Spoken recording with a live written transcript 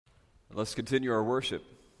Let's continue our worship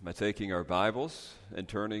by taking our Bibles and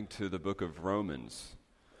turning to the book of Romans.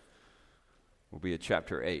 We'll be at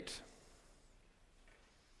chapter 8.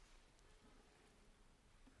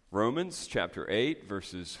 Romans chapter 8,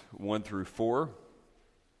 verses 1 through 4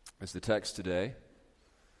 is the text today.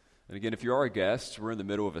 And again, if you are a guest, we're in the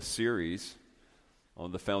middle of a series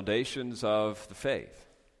on the foundations of the faith.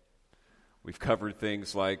 We've covered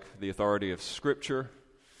things like the authority of Scripture,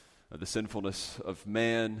 the sinfulness of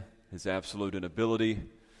man, his absolute inability,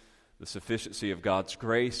 the sufficiency of God's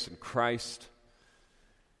grace in Christ.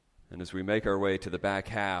 And as we make our way to the back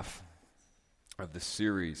half of this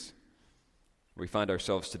series, we find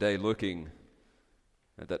ourselves today looking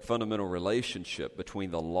at that fundamental relationship between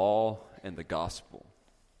the law and the gospel.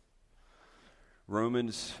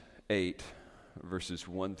 Romans 8, verses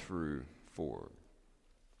 1 through 4.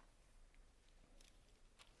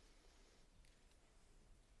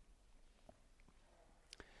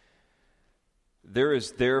 There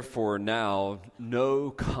is therefore now no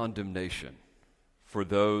condemnation for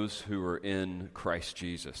those who are in Christ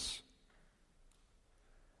Jesus.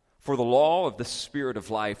 For the law of the Spirit of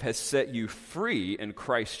life has set you free in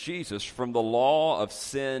Christ Jesus from the law of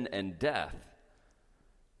sin and death.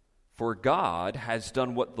 For God has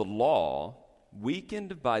done what the law,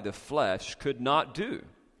 weakened by the flesh, could not do.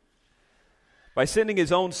 By sending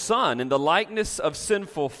his own Son in the likeness of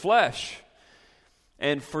sinful flesh,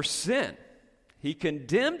 and for sin, he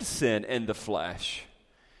condemned sin in the flesh,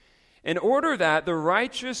 in order that the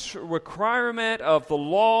righteous requirement of the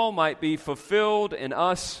law might be fulfilled in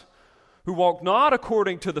us who walk not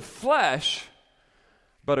according to the flesh,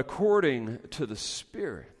 but according to the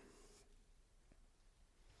Spirit.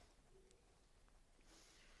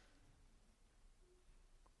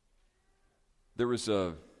 There was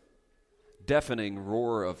a deafening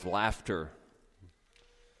roar of laughter,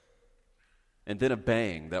 and then a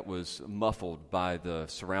bang that was muffled by the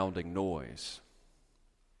surrounding noise.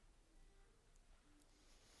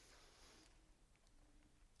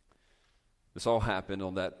 This all happened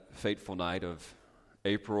on that fateful night of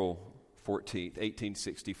April 14th,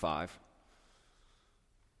 1865.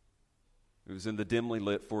 It was in the dimly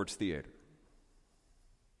lit Ford's Theater.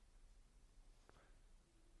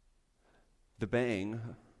 The bang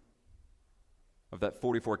of that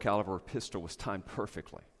 .44 caliber pistol was timed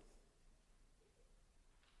perfectly.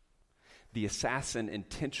 The assassin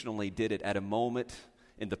intentionally did it at a moment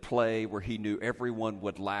in the play where he knew everyone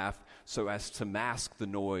would laugh so as to mask the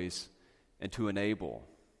noise and to enable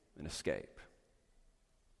an escape.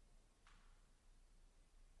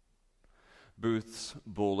 Booth's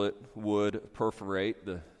bullet would perforate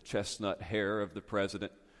the chestnut hair of the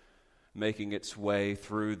president, making its way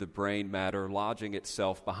through the brain matter, lodging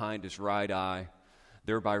itself behind his right eye,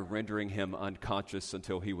 thereby rendering him unconscious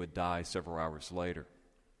until he would die several hours later.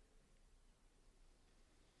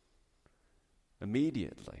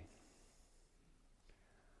 Immediately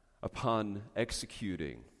upon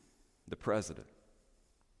executing the president,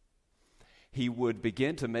 he would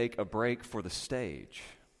begin to make a break for the stage,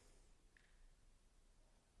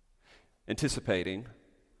 anticipating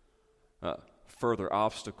further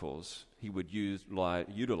obstacles. He would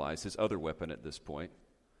utilize his other weapon at this point,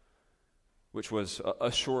 which was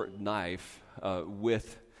a short knife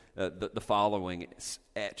with the following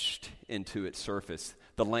etched into its surface: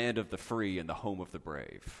 the land of the free and the home of the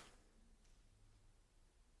brave.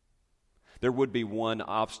 There would be one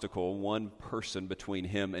obstacle, one person between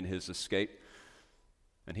him and his escape,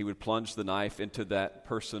 and he would plunge the knife into that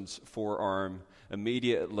person's forearm,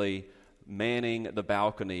 immediately manning the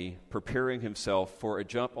balcony, preparing himself for a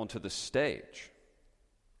jump onto the stage.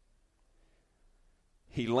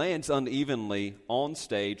 He lands unevenly on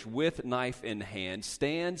stage with knife in hand,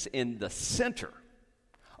 stands in the center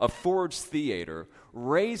of Ford's Theater,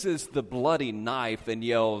 raises the bloody knife and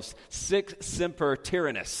yells, "Sic semper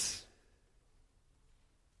tyrannis."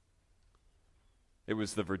 It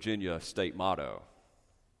was the Virginia state motto,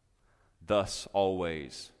 "Thus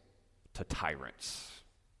always to tyrants."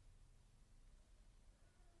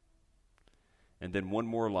 And then one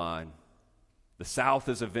more line, "The South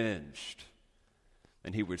is avenged."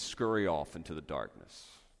 And he would scurry off into the darkness.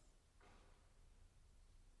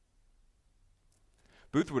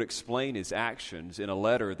 Booth would explain his actions in a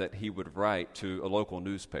letter that he would write to a local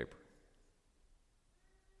newspaper.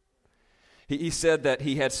 He said that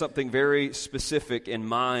he had something very specific in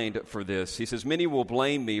mind for this. He says, "Many will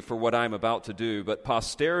blame me for what I'm about to do, but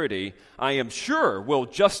posterity, I am sure, will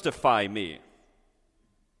justify me."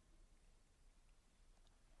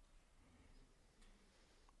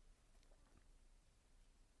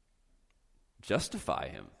 Justify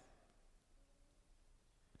him?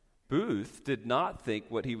 Booth did not think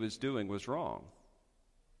what he was doing was wrong.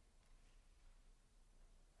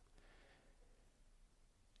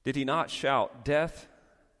 Did he not shout, "Death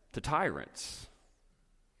to tyrants"?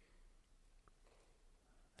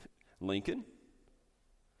 Lincoln,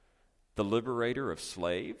 the liberator of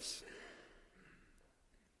slaves,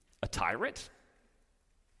 a tyrant?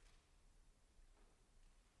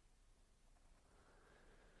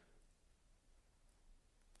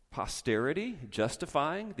 Posterity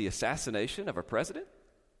justifying the assassination of a president?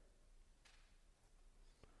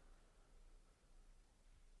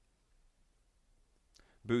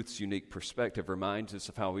 Booth's unique perspective reminds us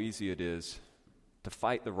of how easy it is to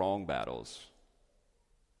fight the wrong battles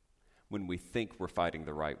when we think we're fighting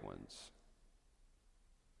the right ones.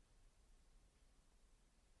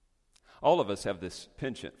 All of us have this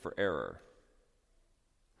penchant for error,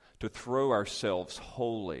 to throw ourselves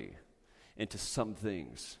wholly into some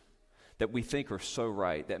things that we think are so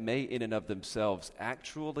right that may in and of themselves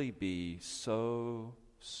actually be so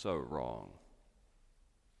wrong.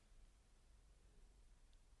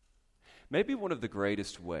 Maybe one of the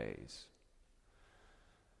greatest ways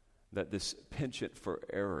that this penchant for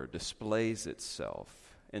error displays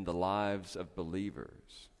itself in the lives of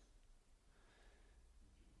believers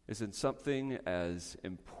is in something as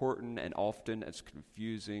important and often as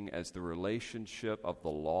confusing as the relationship of the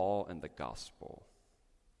law and the gospel.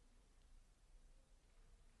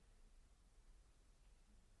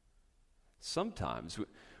 Sometimes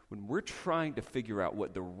when we're trying to figure out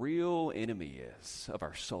what the real enemy is of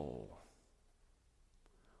our soul,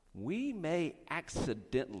 we may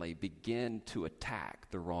accidentally begin to attack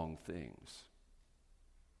the wrong things.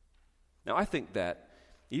 Now, I think that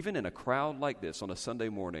even in a crowd like this on a Sunday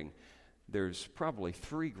morning, there's probably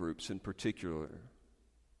three groups in particular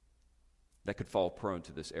that could fall prone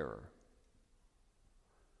to this error.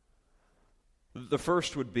 The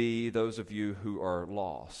first would be those of you who are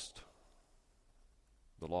lost.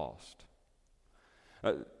 The lost.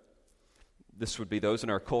 This would be those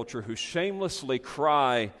in our culture who shamelessly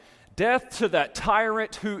cry, "Death to that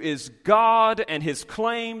tyrant who is God and his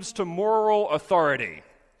claims to moral authority."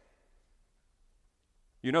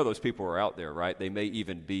 You know those people are out there, right? They may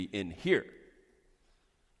even be in here.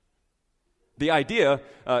 The idea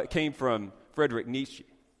came from Friedrich Nietzsche.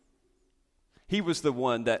 He was the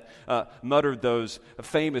one that muttered those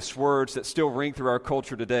famous words that still ring through our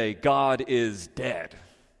culture today: "God is dead,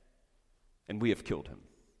 and we have killed him."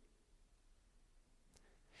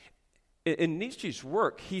 In Nietzsche's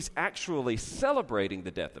work, he's actually celebrating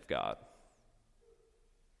the death of God.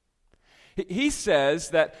 He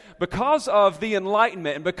says that because of the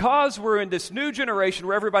Enlightenment and because we're in this new generation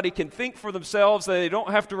where everybody can think for themselves, that they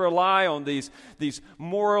don't have to rely on these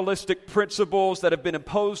moralistic principles that have been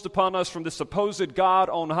imposed upon us from the supposed God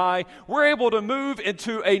on high, we're able to move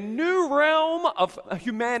into a new realm of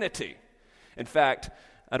humanity. In fact,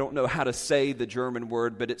 I don't know how to say the German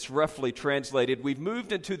word, but it's roughly translated, we've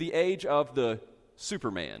moved into the age of the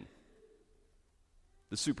Superman.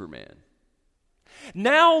 The Superman.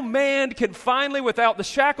 Now man can finally, without the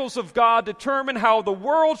shackles of God, determine how the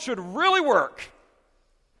world should really work.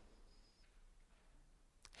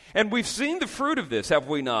 And we've seen the fruit of this, have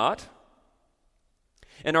we not?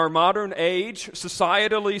 In our modern age,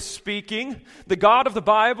 societally speaking, the God of the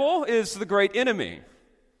Bible is the great enemy.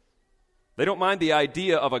 They don't mind the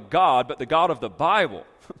idea of a God, but the God of the Bible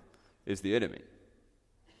is the enemy.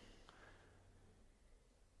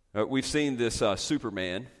 We've seen this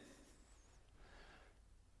Superman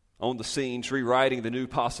on the scenes rewriting the new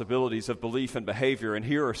possibilities of belief and behavior, and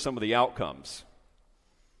here are some of the outcomes.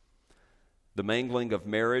 The mangling of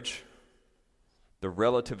marriage, the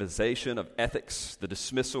relativization of ethics, the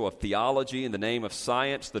dismissal of theology in the name of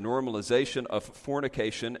science, the normalization of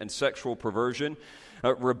fornication and sexual perversion,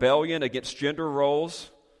 rebellion against gender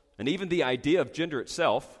roles, and even the idea of gender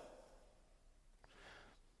itself.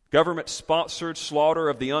 Government-sponsored slaughter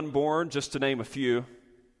of the unborn, just to name a few.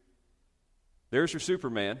 There's your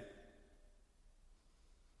Superman.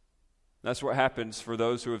 That's what happens for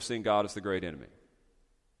those who have seen God as the great enemy.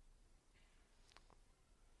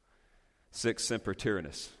 Sic semper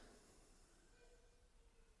tyrannis.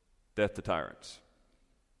 Death to tyrants.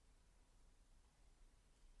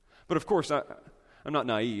 But of course, I'm not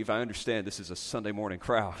naive. I understand this is a Sunday morning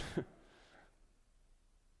crowd.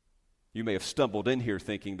 You may have stumbled in here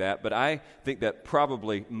thinking that, but I think that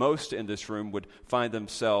probably most in this room would find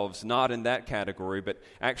themselves not in that category, but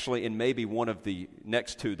actually in maybe one of the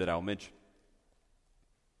next two that I'll mention.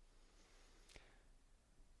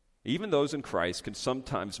 Even those in Christ can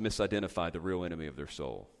sometimes misidentify the real enemy of their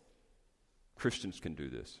soul. Christians can do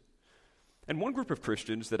this. And one group of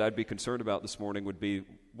Christians that I'd be concerned about this morning would be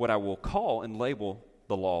what I will call and label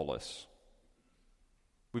the lawless.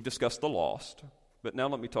 We've discussed the lost, but now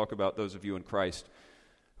let me talk about those of you in Christ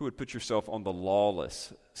who would put yourself on the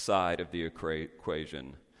lawless side of the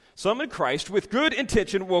equation. Some in Christ, with good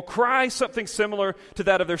intention, will cry something similar to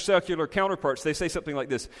that of their secular counterparts. They say something like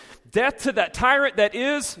this: "Death to that tyrant that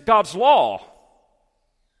is God's law.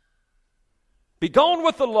 Be gone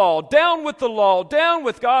with the law, down with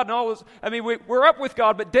God," and all this. I mean, we're up with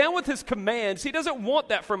God, but down with His commands. He doesn't want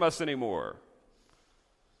that from us anymore.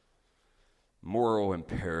 Moral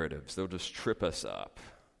imperatives, they'll just trip us up.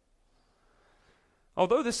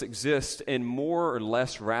 Although this exists in more or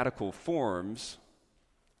less radical forms,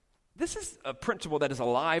 this is a principle that is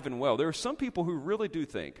alive and well. There are some people who really do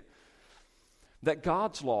think that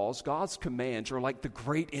God's laws, God's commands, are like the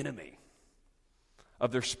great enemy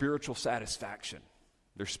of their spiritual satisfaction,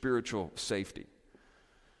 their spiritual safety.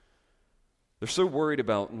 They're so worried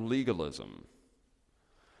about legalism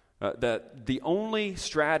that the only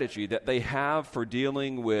strategy that they have for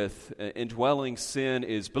dealing with indwelling sin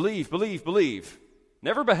is believe, believe, believe.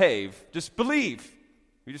 Never behave, just believe.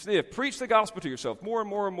 You just need to preach the gospel to yourself more and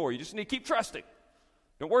more and more. You just need to keep trusting.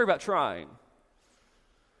 Don't worry about trying.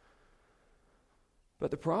 But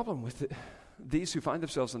the problem with these who find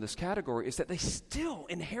themselves in this category is that they still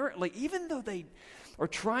inherently, even though they are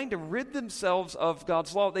trying to rid themselves of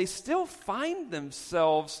God's law, they still find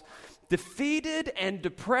themselves defeated and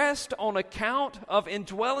depressed on account of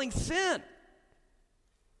indwelling sin.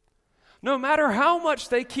 No matter how much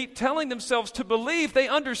they keep telling themselves to believe, they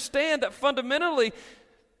understand that fundamentally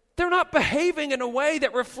they're not behaving in a way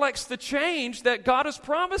that reflects the change that God has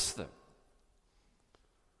promised them.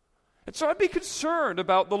 And so I'd be concerned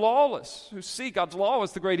about the lawless who see God's law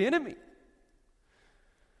as the great enemy.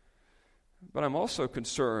 But I'm also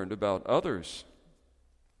concerned about others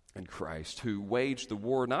in Christ who wage the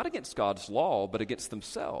war not against God's law, but against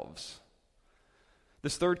themselves.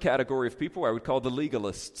 This third category of people I would call the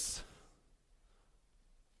legalists.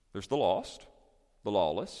 There's the lost, the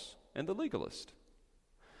lawless, and the legalist.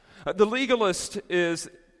 The legalist is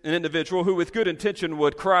an individual who with good intention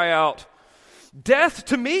would cry out, "Death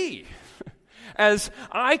to me," as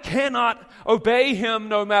I cannot obey him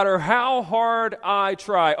no matter how hard I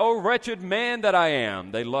try. "Oh, wretched man that I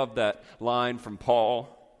am." They love that line from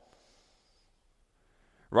Paul.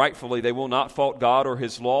 Rightfully, they will not fault God or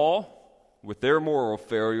His law with their moral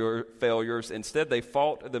failures. Instead, they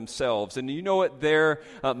fault themselves. And you know what their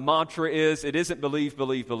mantra is? It isn't believe,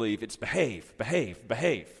 believe, believe. It's behave, behave,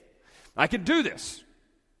 behave. I can do this.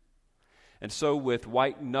 And so with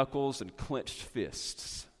white knuckles and clenched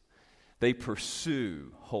fists, they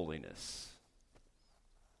pursue holiness.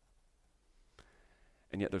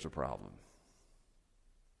 And yet there's a problem.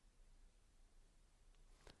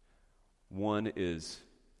 One is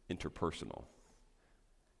interpersonal.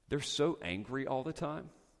 They're so angry all the time,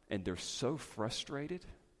 and they're so frustrated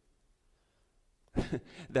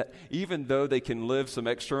that even though they can live some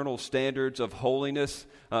external standards of holiness,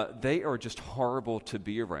 they are just horrible to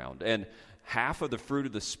be around. And half of the fruit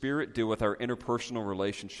of the Spirit deal with our interpersonal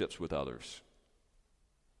relationships with others.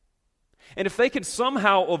 And if they can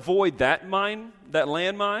somehow avoid that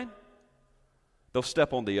landmine, they'll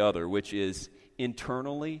step on the other, which is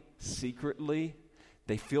internally, secretly,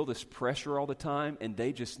 they feel this pressure all the time, and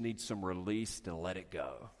they just need some release to let it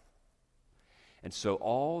go. And so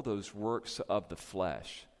all those works of the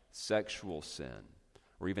flesh, sexual sin,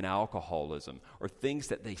 or even alcoholism, or things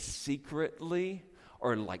that they secretly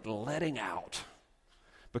are like letting out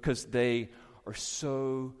because they are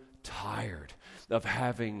so tired of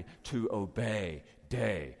having to obey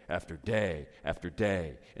day after day after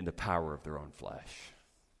day in the power of their own flesh.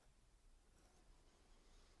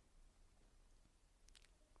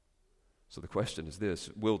 So the question is this: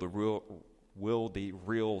 will the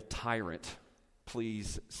real tyrant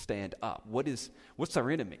please stand up? What's our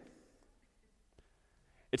enemy?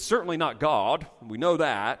 It's certainly not God. We know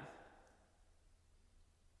that.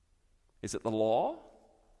 Is it the law?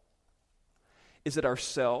 Is it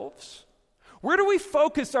ourselves? Where do we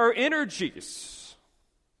focus our energies,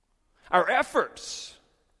 our efforts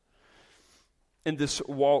in this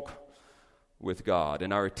walk with God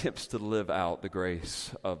and our attempts to live out the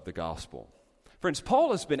grace of the gospel? Friends,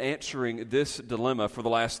 Paul has been answering this dilemma for the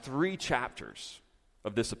last 3 chapters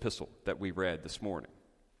of this epistle that we read this morning.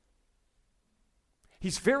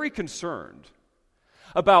 He's very concerned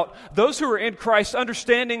about those who are in Christ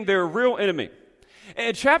understanding their real enemy.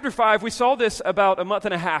 In chapter 5, we saw this about a month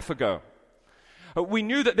and a half ago. We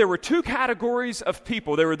knew that there were 2 categories of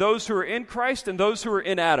people. There were those who were in Christ and those who were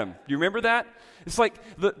in Adam. You remember that? It's like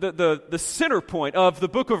the center point of the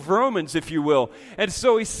book of Romans, if you will. And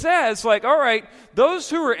so he says, like, all right, those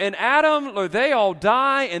who are in Adam, they all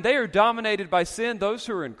die, and they are dominated by sin. Those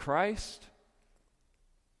who are in Christ,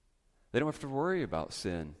 they don't have to worry about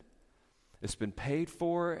sin. It's been paid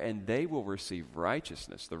for, and they will receive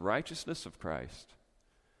righteousness, the righteousness of Christ.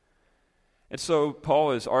 And so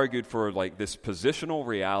Paul has argued for like this positional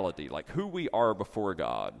reality, like who we are before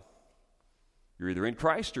God. You're either in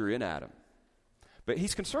Christ or you're in Adam. But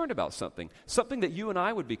he's concerned about something that you and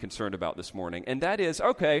I would be concerned about this morning, and that is,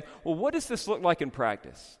 okay, well, what does this look like in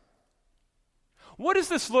practice? What does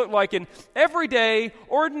this look like in everyday,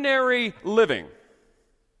 ordinary living?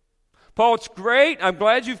 Paul, it's great. I'm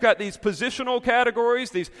glad you've got these positional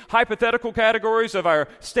categories, these hypothetical categories of our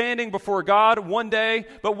standing before God one day.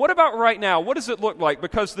 But what about right now? What does it look like?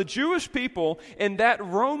 Because the Jewish people in that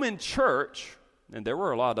Roman church, and there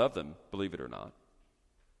were a lot of them, believe it or not,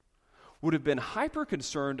 would have been hyper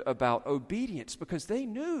concerned about obedience because they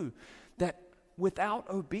knew that without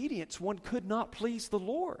obedience one could not please the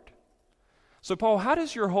Lord. So Paul, how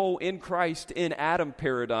does your whole in Christ, in Adam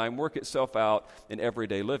paradigm work itself out in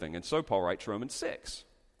everyday living? And so Paul writes Romans 6.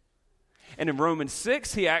 And in Romans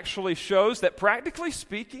 6, he actually shows that practically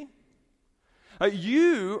speaking,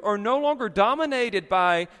 you are no longer dominated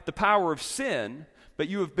by the power of sin, but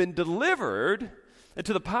you have been delivered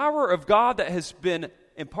into the power of God that has been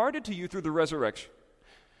imparted to you through the resurrection.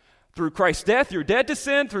 Through Christ's death, you're dead to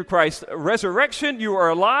sin. Through Christ's resurrection, you are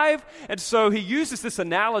alive. And so he uses this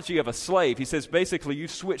analogy of a slave. He says, basically, you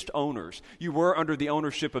switched owners. You were under the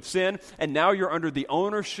ownership of sin, and now you're under the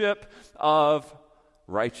ownership of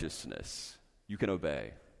righteousness. You can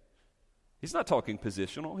obey. He's not talking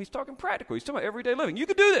positional. He's talking practical. He's talking about everyday living. You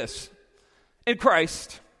can do this in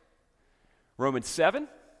Christ. Romans 7,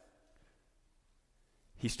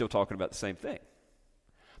 he's still talking about the same thing.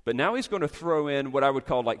 But now he's going to throw in what I would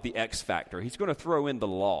call like the X factor. He's going to throw in the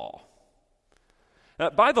law.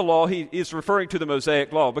 By the law, he is referring to the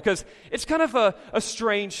Mosaic law because it's kind of a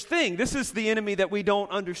strange thing. This is the enemy that we don't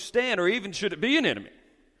understand, or even should it be an enemy?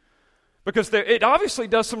 Because it obviously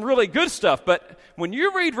does some really good stuff, but when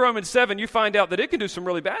you read Romans 7, you find out that it can do some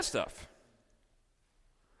really bad stuff.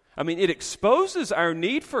 I mean, it exposes our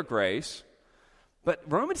need for grace, but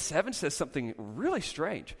Romans 7 says something really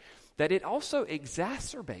strange. That it also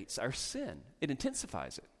exacerbates our sin. It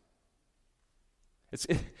intensifies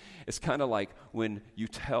it. It's kind of like when you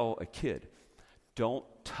tell a kid, don't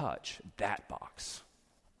touch that box.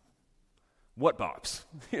 What box?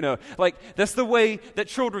 Like that's the way that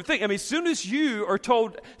children think. I mean, as soon as you are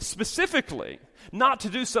told specifically not to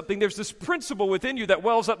do something, there's this principle within you that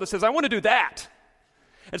wells up that says, I want to do that.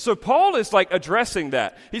 And so Paul is like addressing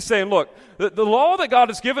that. He's saying, look, the law that God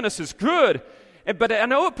has given us is good. But I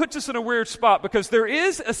know it puts us in a weird spot because there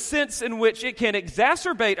is a sense in which it can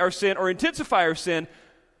exacerbate our sin or intensify our sin.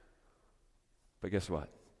 But guess what?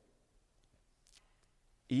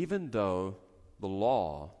 Even though the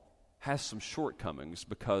law has some shortcomings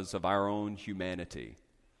because of our own humanity,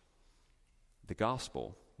 the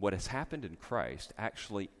gospel, what has happened in Christ,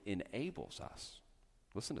 actually enables us.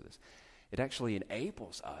 Listen to this. It actually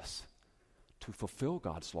enables us to fulfill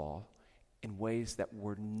God's law in ways that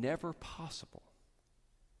were never possible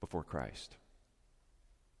before Christ.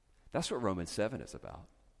 That's what Romans 7 is about.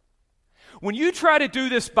 When you try to do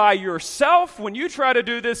this by yourself, when you try to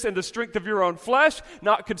do this in the strength of your own flesh,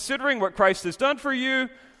 not considering what Christ has done for you,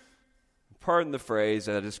 pardon the phrase,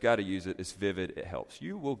 I just got to use it, it's vivid, it helps.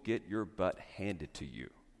 You will get your butt handed to you.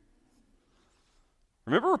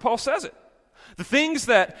 Remember where Paul says it. The things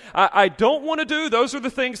that I don't want to do, those are the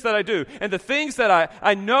things that I do. And the things that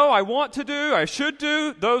I know I want to do, I should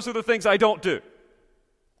do, those are the things I don't do.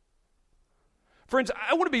 Friends,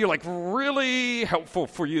 I want to be like really helpful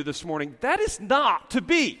for you this morning. That is not to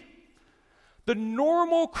be the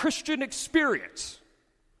normal Christian experience.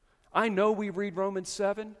 I know we read Romans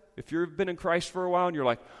 7. If you've been in Christ for a while and you're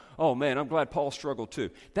like, oh man, I'm glad Paul struggled too.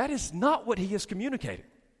 That is not what he is communicating.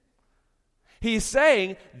 He's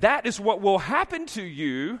saying that is what will happen to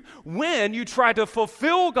you when you try to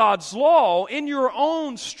fulfill God's law in your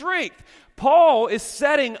own strength. Paul is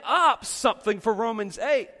setting up something for Romans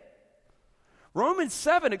 8. Romans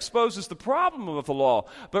 7 exposes the problem of the law,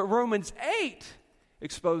 but Romans 8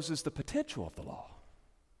 exposes the potential of the law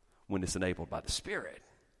when it's enabled by the Spirit,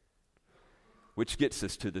 which gets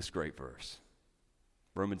us to this great verse,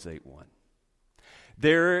 Romans 8:1.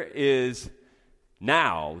 There is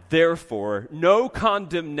now, therefore, no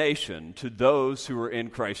condemnation to those who are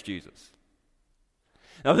in Christ Jesus.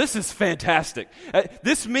 Now, this is fantastic.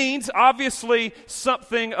 This means, obviously,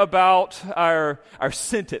 something about our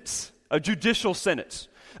sentence, a judicial sentence.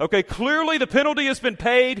 Okay, clearly the penalty has been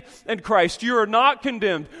paid in Christ. You are not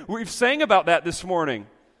condemned. We've sang about that this morning.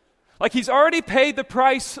 Like he's already paid the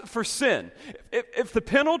price for sin. If the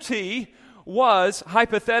penalty was,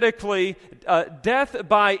 hypothetically, death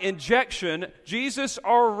by injection, Jesus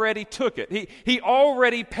already took it. He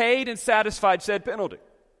already paid and satisfied said penalty.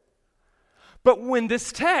 But when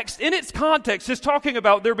this text, in its context, is talking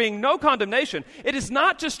about there being no condemnation, it is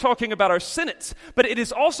not just talking about our sentence, but it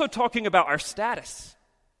is also talking about our status.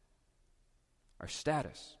 Our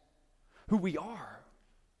status. Who we are.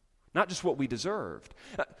 Not just what we deserved.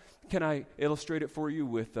 Can I illustrate it for you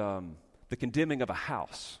with the condemning of a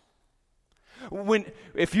house?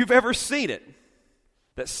 If you've ever seen it,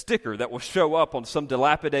 that sticker that will show up on some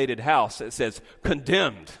dilapidated house that says,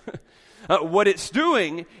 condemned. What it's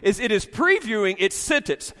doing is it is previewing its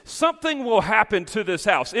sentence. Something will happen to this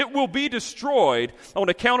house. It will be destroyed on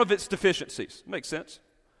account of its deficiencies. Makes sense?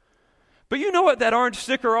 But you know what that orange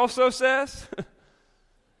sticker also says?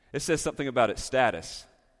 It says something about its status.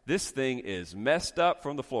 This thing is messed up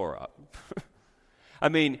from the floor up. I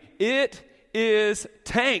mean, it is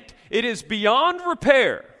tanked. It is beyond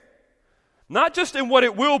repair. Not just in what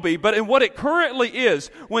it will be, but in what it currently is.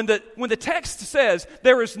 When the text says,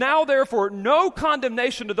 there is now therefore no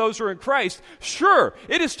condemnation to those who are in Christ, sure,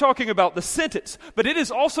 it is talking about the sentence, but it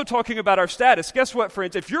is also talking about our status. Guess what,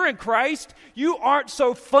 friends? If you're in Christ, you aren't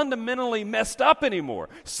so fundamentally messed up anymore.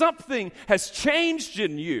 Something has changed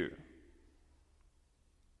in you.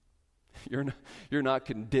 You're not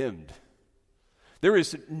condemned. There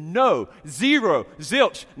is no, zero,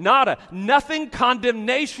 zilch, nada, nothing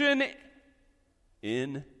condemnation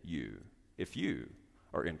in you if you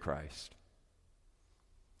are in Christ.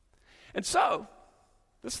 And so,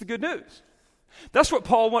 that's the good news. That's what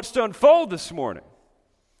Paul wants to unfold this morning.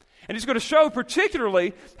 And he's going to show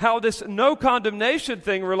particularly how this no condemnation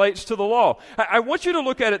thing relates to the law. I want you to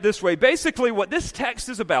look at it this way. Basically, what this text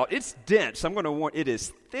is about, it's dense. I'm going to warn, it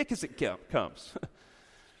is thick as it comes.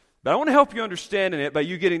 But I want to help you understand it by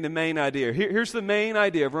you getting the main idea. Here's the main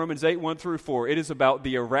idea of Romans 8, 1 through 4. It is about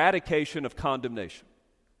the eradication of condemnation.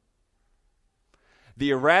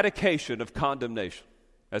 The eradication of condemnation,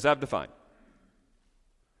 as I've defined.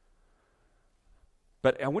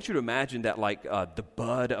 But I want you to imagine that like the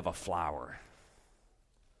bud of a flower.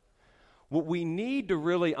 What we need to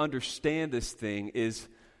really understand this thing is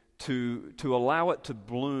to allow it to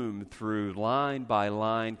bloom through line by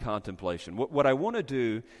line contemplation. What I want to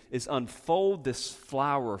do is unfold this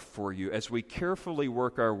flower for you as we carefully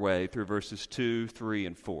work our way through verses 2, 3,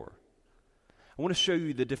 and 4. I want to show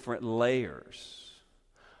you the different layers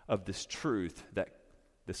of this truth that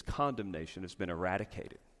this condemnation has been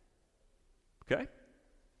eradicated. Okay?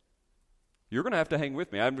 You're going to have to hang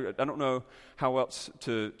with me. I don't know how else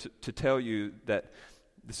to tell you that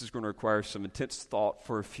this is going to require some intense thought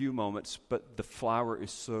for a few moments, but the flower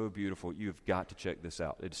is so beautiful. You've got to check this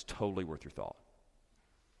out. It's totally worth your thought.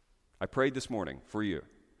 I prayed this morning for you,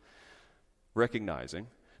 recognizing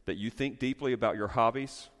that you think deeply about your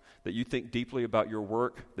hobbies, that you think deeply about your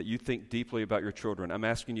work, that you think deeply about your children. I'm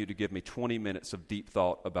asking you to give me 20 minutes of deep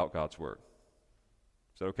thought about God's Word.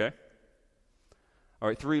 Is that okay? All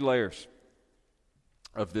right, 3 layers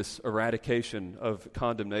of this eradication of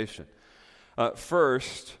condemnation.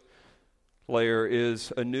 First layer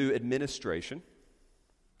is a new administration.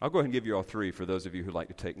 I'll go ahead and give you all 3 for those of you who like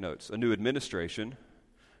to take notes. A new administration,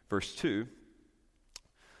 verse 2.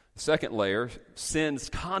 The second layer, sin's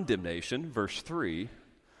condemnation, verse 3.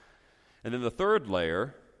 And then the third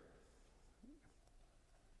layer,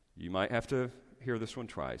 you might have to hear this one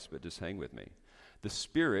twice, but just hang with me. The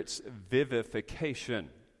Spirit's vivification.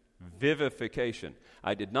 Vivification.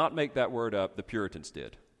 I did not make that word up, the Puritans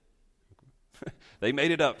did. They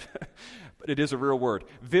made it up, but it is a real word.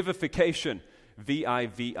 Vivification,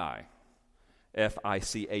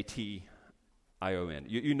 V-I-V-I-F-I-C-A-T-I-O-N.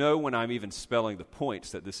 You know when I'm even spelling the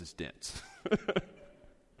points that this is dense.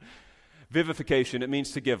 Vivification, it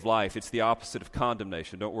means to give life. It's the opposite of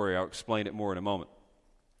condemnation. Don't worry, I'll explain it more in a moment.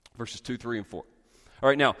 Verses 2, 3, and 4. All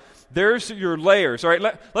right, now, there's your layers. All right,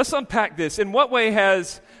 let's unpack this. In what way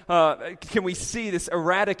can we see this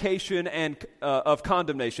eradication of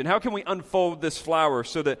condemnation? How can we unfold this flower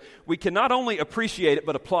so that we can not only appreciate it,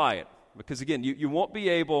 but apply it? Because, again, you won't be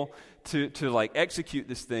able to execute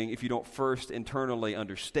this thing if you don't first internally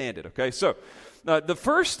understand it, okay? So, the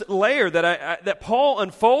first layer that Paul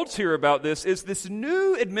unfolds here about this is this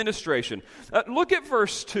new administration. Look at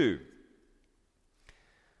verse 2.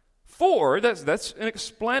 For, that's an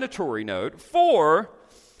explanatory note, for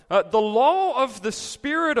the law of the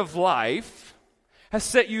Spirit of life has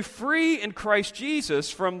set you free in Christ Jesus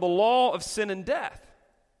from the law of sin and death.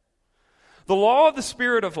 The law of the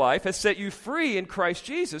Spirit of life has set you free in Christ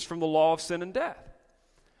Jesus from the law of sin and death.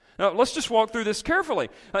 Now, let's just walk through this carefully.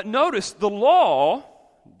 Notice the law,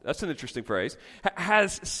 that's an interesting phrase,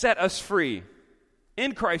 has set us free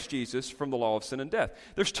in Christ Jesus from the law of sin and death.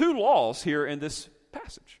 There's two laws here in this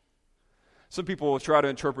passage. Some people will try to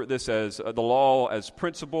interpret this as the law as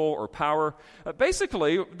principle or power.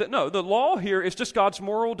 Basically, no, the law here is just God's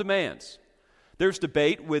moral demands. There's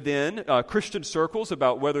debate within Christian circles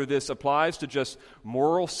about whether this applies to just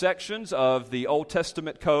moral sections of the Old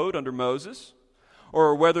Testament code under Moses,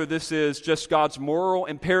 or whether this is just God's moral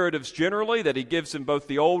imperatives generally that he gives in both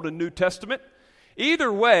the Old and New Testament.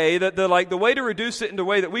 Either way, the way to reduce it in the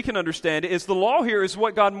way that we can understand it is the law here is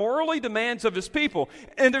what God morally demands of his people.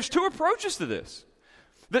 And there's two approaches to this.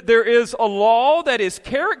 That there is a law that is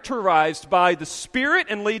characterized by the Spirit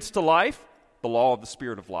and leads to life, the law of the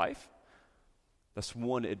Spirit of life. That's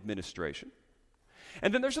one administration.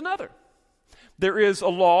 And then there's another. There is a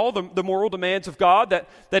law, the moral demands of God,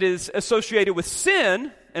 that is associated with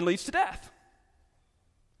sin and leads to death.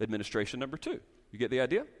 Administration number 2. You get the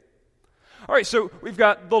idea? All right, so we've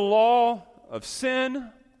got the law of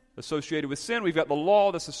sin associated with sin. We've got the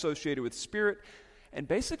law that's associated with Spirit. And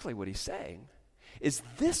basically what he's saying is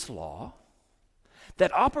this law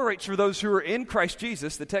that operates for those who are in Christ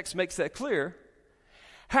Jesus, the text makes that clear,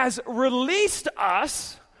 has released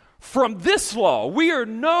us from this law. We are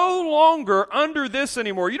no longer under this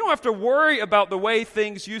anymore. You don't have to worry about the way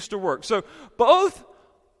things used to work. So both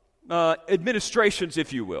administrations,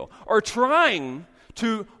 if you will, are trying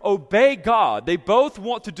to obey God. They both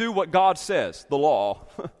want to do what God says, the law.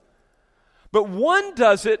 But one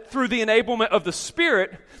does it through the enablement of the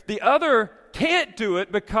Spirit. The other can't do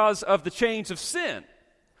it because of the chains of sin.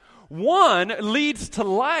 One leads to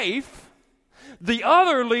life. The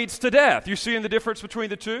other leads to death. You seeing the difference between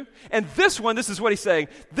the two? And this is what he's saying.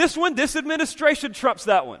 This administration trumps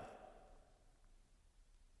that one.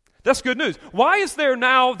 That's good news. Why is there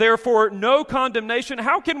now, therefore, no condemnation?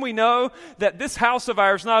 How can we know that this house of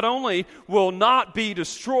ours not only will not be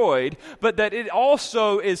destroyed, but that it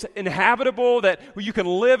also is inhabitable, that you can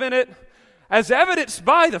live in it? As evidenced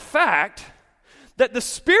by the fact that the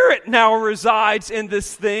Spirit now resides in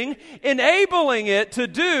this thing, enabling it to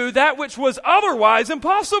do that which was otherwise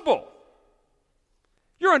impossible.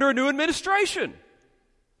 You're under a new administration.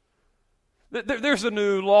 There's a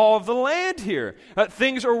new law of the land here.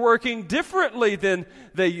 Things are working differently than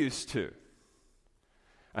they used to.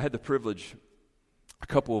 I had the privilege a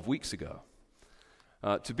couple of weeks ago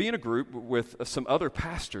to be in a group with some other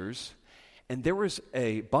pastors, and there was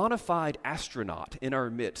a bona fide astronaut in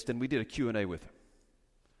our midst, and we did a Q&A with him.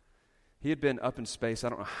 He had been up in space I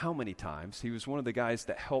don't know how many times. He was one of the guys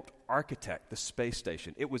that helped architect the space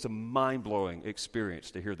station. It was a mind-blowing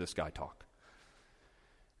experience to hear this guy talk.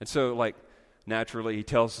 And so, naturally, he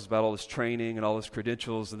tells us about all this training and all his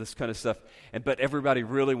credentials and this kind of stuff. But everybody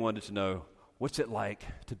really wanted to know, what's it like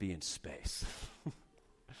to be in space?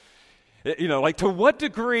 To what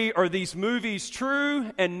degree are these movies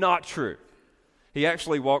true and not true? He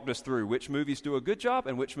actually walked us through which movies do a good job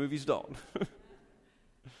and which movies don't.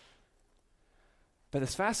 But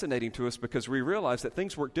it's fascinating to us because we realize that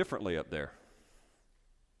things work differently up there.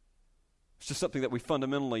 It's just something that we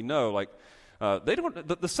fundamentally know. They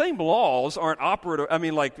don't. The same laws aren't operative.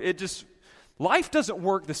 Life doesn't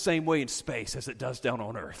work the same way in space as it does down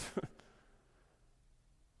on Earth.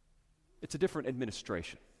 It's a different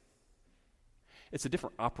administration. It's a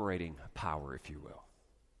different operating power, if you will.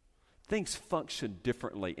 Things function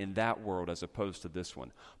differently in that world as opposed to this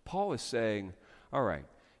one. Paul is saying, all right,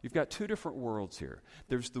 you've got two different worlds here.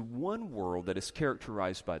 There's the one world that is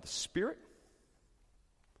characterized by the Spirit,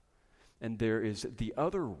 and there is the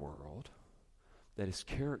other world that is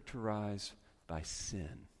characterized by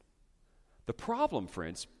sin. The problem,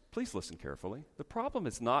 friends, please listen carefully. The problem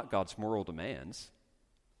is not God's moral demands.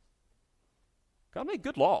 God made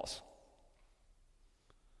good laws.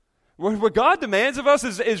 What God demands of us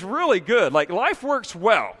is really good. Life works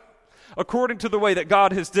well according to the way that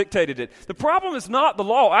God has dictated it. The problem is not the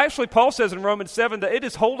law. Actually, Paul says in Romans 7 that it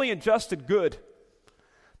is holy and just and good.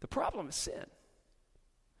 The problem is sin.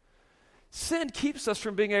 Sin keeps us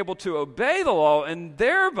from being able to obey the law and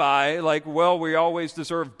thereby, we always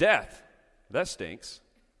deserve death. That stinks.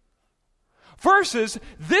 Versus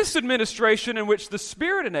this administration in which the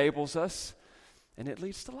Spirit enables us and it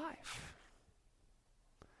leads to life.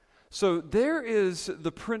 So there is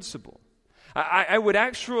the principle. I would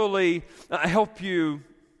actually help you.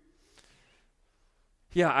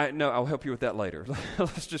 I'll help you with that later.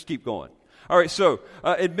 Let's just keep going. All right, so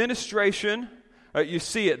administration You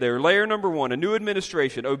see it there. Layer number one, a new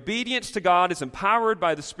administration. Obedience to God is empowered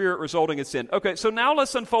by the Spirit, resulting in sin. Okay, so now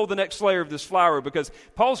let's unfold the next layer of this flower, because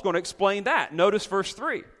Paul's going to explain that. Notice verse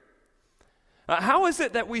 3. How is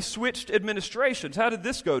it that we switched administrations? How did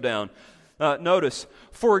this go down? Notice,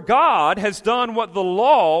 for God has done what the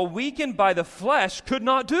law, weakened by the flesh, could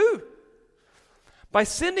not do. By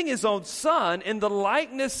sending his own Son in the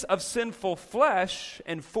likeness of sinful flesh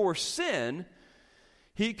and for sin,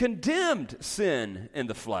 he condemned sin in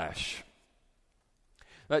the flesh.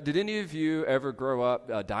 Did any of you ever grow up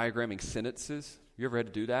diagramming sentences? You ever had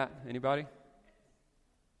to do that? Anybody?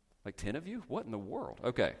 Like 10 of you? What in the world?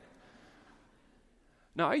 Okay.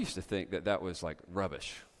 No, I used to think that was like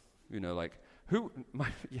rubbish. You know, like, you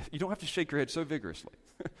don't have to shake your head so vigorously.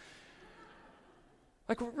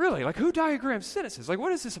 Like, really? Like, who diagrams sentences? Like,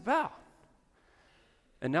 what is this about?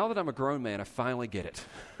 And now that I'm a grown man, I finally get it.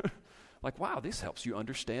 Like, wow, this helps you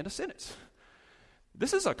understand a sentence.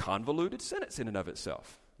 This is a convoluted sentence in and of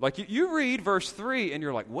itself. Like, you read verse 3, and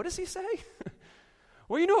you're like, what does he say?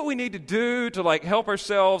 Well, you know what we need to do to, like, help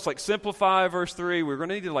ourselves, like, simplify verse 3? We're going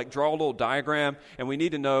to need to, like, draw a little diagram, and we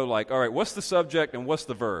need to know, like, all right, what's the subject and what's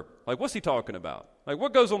the verb? Like, what's he talking about? Like,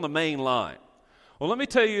 what goes on the main line? Well, let me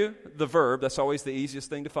tell you the verb. That's always the easiest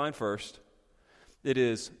thing to find first. It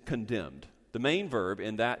is condemned. The main verb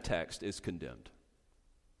in that text is condemned.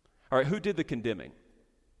 All right, who did the condemning?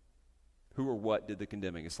 Who or what did the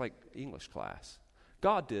condemning? It's like English class.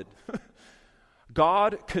 God did.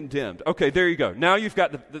 God condemned. Okay, there you go. Now you've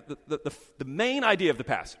got the main idea of the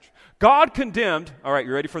passage. God condemned. All right,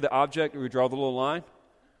 you ready for the object? We draw the little line.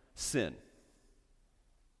 Sin.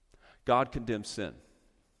 God condemned sin.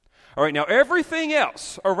 All right, now everything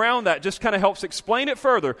else around that just kind of helps explain it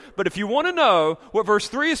further. But if you want to know what verse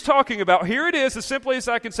 3 is talking about, here it is, as simply as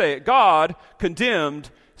I can say it. God condemned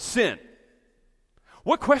sin.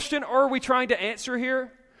 What question are we trying to answer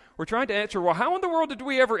here? We're trying to answer, well, how in the world did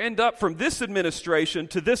we ever end up from this administration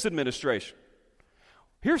to this administration?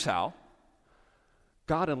 Here's how.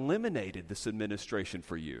 God eliminated this administration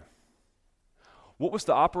for you. What was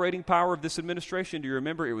the operating power of this administration? Do you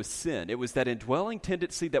remember? It was sin. It was that indwelling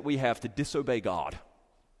tendency that we have to disobey God.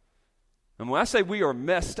 And when I say we are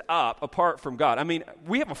messed up apart from God, I mean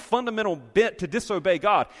we have a fundamental bent to disobey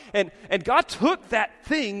God. And God took that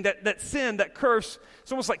thing, that sin, that curse,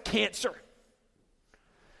 it's almost like cancer,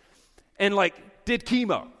 and like did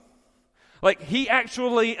chemo. Like he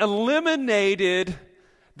actually eliminated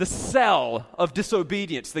the cell of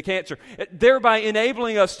disobedience, the cancer, thereby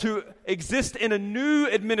enabling us to exist in a new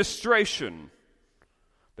administration.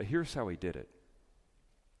 But here's how he did it.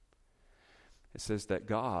 It says that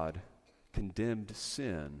God condemned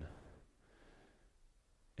sin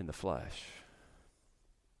in the flesh.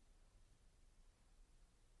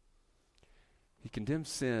 He condemned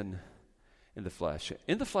sin in the flesh.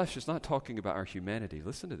 In the flesh is not talking about our humanity.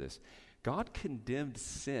 Listen to this. God condemned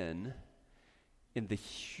sin in the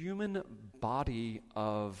human body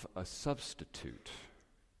of a substitute.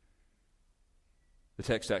 The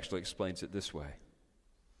text actually explains it this way.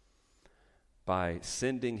 By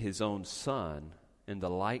sending his own Son in the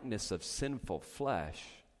likeness of sinful flesh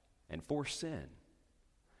and for sin,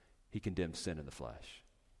 he condemned sin in the flesh.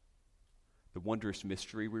 The wondrous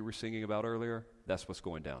mystery we were singing about earlier, that's what's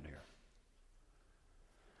going down here.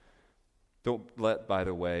 Don't let, by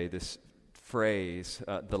the way, this phrase,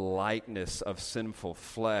 the likeness of sinful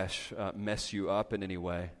flesh, mess you up in any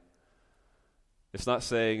way. It's not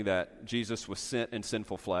saying that Jesus was sent in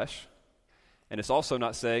sinful flesh, and it's also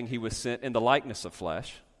not saying he was sent in the likeness of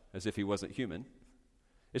flesh, as if he wasn't human.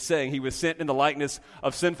 It's saying he was sent in the likeness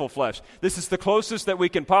of sinful flesh. This is the closest that we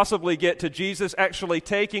can possibly get to Jesus actually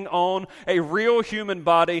taking on a real human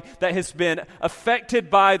body that has been affected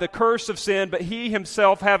by the curse of sin, but he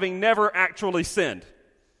himself having never actually sinned.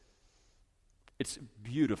 It's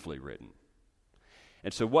beautifully written.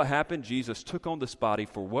 And so what happened? Jesus took on this body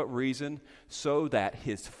for what reason? So that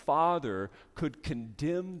his Father could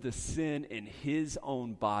condemn the sin in his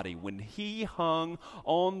own body. When he hung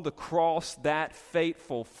on the cross that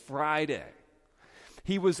fateful Friday,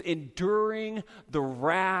 he was enduring the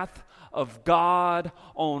wrath of God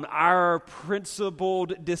on our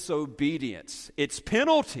principled disobedience. Its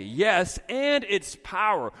penalty, yes, and its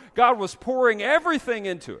power. God was pouring everything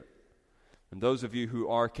into it. And those of you who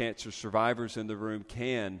are cancer survivors in the room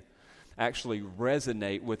can actually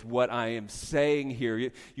resonate with what I am saying here.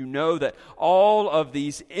 You know that all of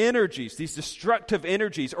these energies, these destructive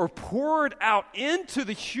energies, are poured out into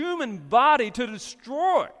the human body to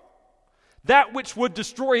destroy that which would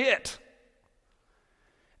destroy it.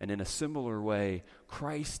 And in a similar way,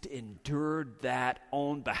 Christ endured that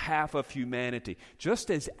on behalf of humanity. Just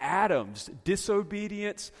as Adam's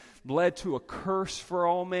disobedience led to a curse for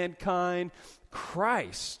all mankind,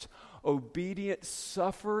 Christ's obedient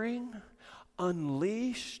suffering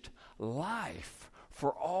unleashed life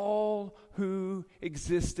for all who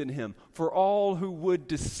exist in him, for all who would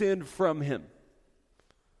descend from him.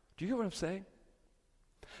 Do you hear what I'm saying?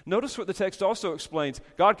 Notice what the text also explains.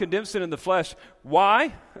 God condemns sin in the flesh.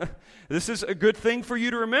 Why? This is a good thing for you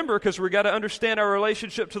to remember because we've got to understand our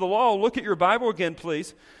relationship to the law. Look at your Bible again,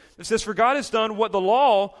 please. It says, for God has done what the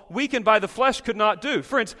law, weakened by the flesh, could not do.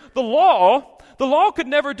 Friends, the law could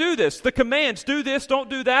never do this. The commands, do this, don't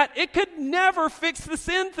do that, it could never fix the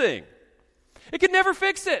sin thing. It could never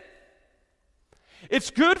fix it. It's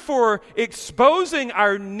good for exposing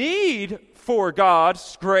our need for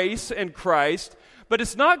God's grace and Christ, but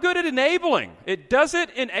it's not good at enabling. It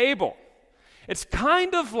doesn't enable. It's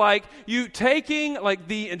kind of like you taking like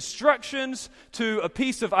the instructions to a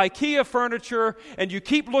piece of IKEA furniture and you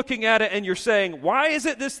keep looking at it and you're saying, why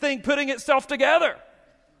isn't this thing putting itself together?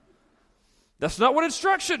 That's not what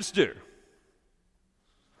instructions do.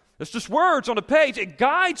 It's just words on a page. It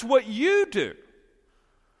guides what you do.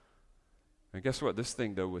 And guess what? This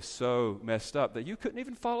thing, though, was so messed up that you couldn't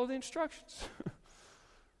even follow the instructions.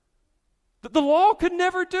 The law could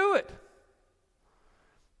never do it.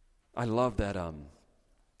 I love that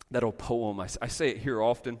old poem. I say it here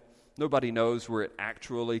often. Nobody knows where it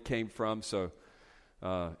actually came from, so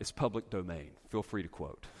it's public domain. Feel free to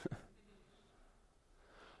quote.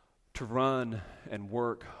 To run and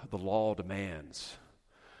work the law demands,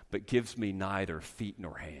 but gives me neither feet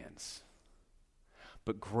nor hands.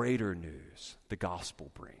 But greater news the gospel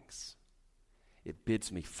brings. It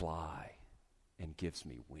bids me fly and gives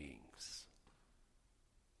me wings.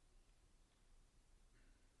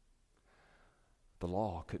 The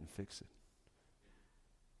law couldn't fix it.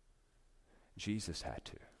 Jesus had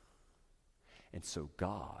to. And so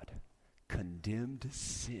God condemned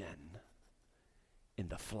sin in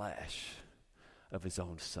the flesh of his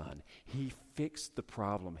own Son. He fixed the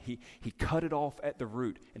problem. He cut it off at the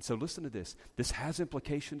root. And so listen to this. This has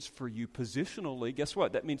implications for you positionally. Guess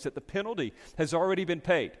what? That means that the penalty has already been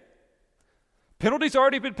paid. Penalty's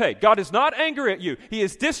already been paid. God is not angry at you. He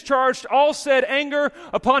has discharged all said anger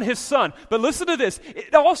upon his Son. But listen to this.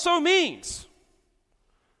 It also means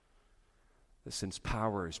that since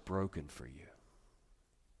power is broken for you,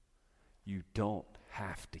 you don't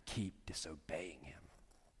have to keep disobeying him.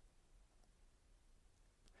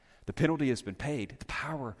 The penalty has been paid. The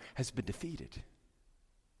power has been defeated.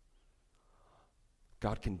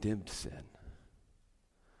 God condemned sin.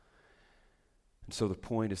 And so the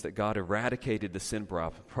point is that God eradicated the sin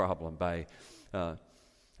problem by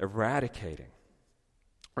eradicating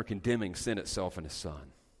or condemning sin itself in his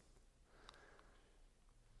Son.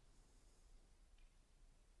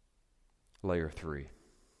 Layer 3. All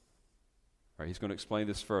right, he's going to explain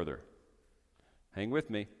this further. Hang with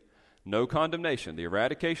me. No condemnation, the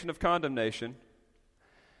eradication of condemnation.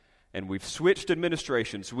 And we've switched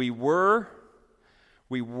administrations. We were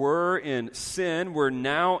in sin. We're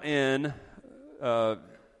now in the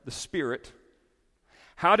Spirit.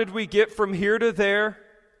 How did we get from here to there?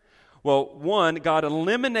 Well, one, God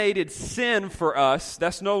eliminated sin for us.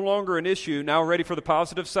 That's no longer an issue. Now ready for the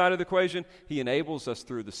positive side of the equation? He enables us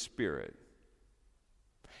through the Spirit.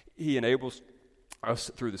 He enables us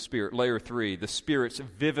through the Spirit. Layer 3, the Spirit's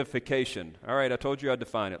vivification. All right, I told you I'd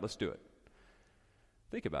define it. Let's do it.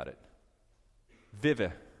 Think about it.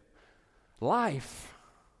 Life.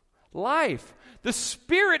 Life. The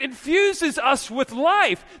Spirit infuses us with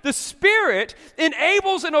life. The Spirit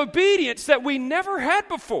enables an obedience that we never had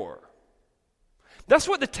before. That's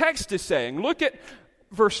what the text is saying. Look at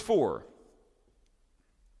verse 4.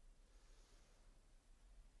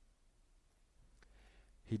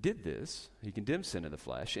 He did this, he condemned sin in the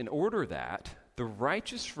flesh, in order that the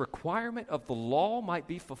righteous requirement of the law might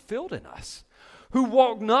be fulfilled in us, who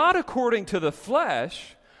walk not according to the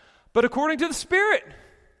flesh, but according to the Spirit.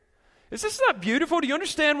 Is this not beautiful? Do you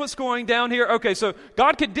understand what's going down here? Okay, so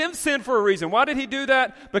God condemned sin for a reason. Why did he do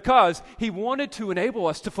that? Because he wanted to enable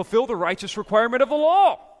us to fulfill the righteous requirement of the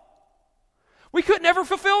law. We could never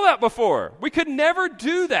fulfill that before. We could never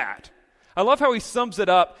do that. I love how he sums it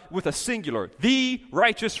up with a singular, the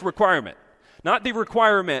righteous requirement. Not the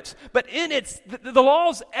requirements, but in its, the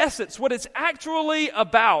law's essence, what it's actually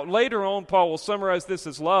about. Later on, Paul will summarize this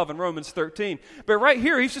as love in Romans 13. But right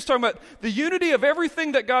here, he's just talking about the unity of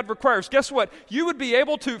everything that God requires. Guess what? You would be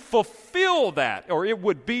able to fulfill that, or it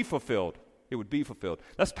would be fulfilled. It would be fulfilled.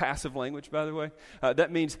 That's passive language, by the way.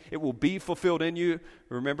 That means it will be fulfilled in you.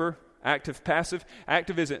 Remember, Active, passive.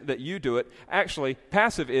 Active isn't that you do it. Actually,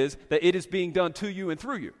 passive is that it is being done to you and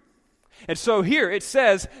through you. And so here it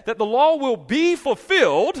says that the law will be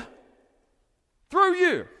fulfilled through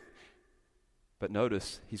you. But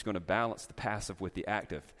notice he's going to balance the passive with the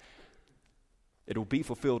active. It'll be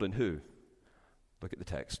fulfilled in who? Look at the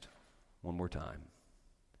text one more time.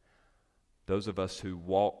 Those of us who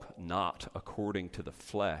walk not according to the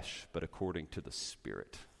flesh, but according to the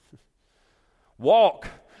Spirit. Walk.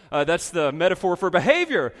 That's the metaphor for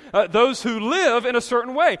behavior. Those who live in a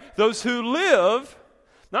certain way. Those who live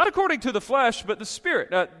not according to the flesh, but the Spirit.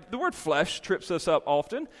 The word flesh trips us up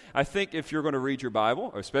often. I think if you're going to read your Bible,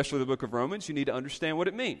 or especially the book of Romans, you need to understand what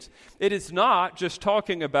it means. It is not just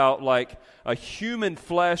talking about like a human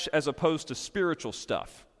flesh as opposed to spiritual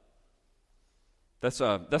stuff.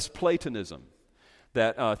 That's Platonism.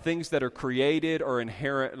 That things that are created are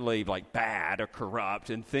inherently like bad or corrupt,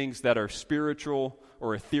 and things that are spiritual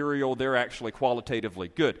or ethereal, they're actually qualitatively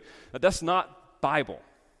good. That's not Bible.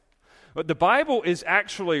 But the Bible is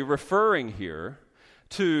actually referring here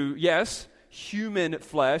to, yes, human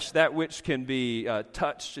flesh, that which can be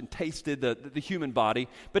touched and tasted, the human body.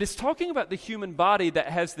 But it's talking about the human body that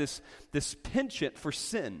has this penchant for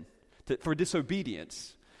sin, for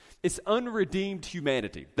disobedience. It's unredeemed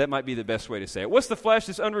humanity. That might be the best way to say it. What's the flesh?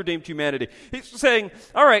 It's unredeemed humanity. He's saying,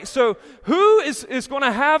 all right, so who is going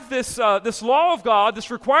to have this law of God,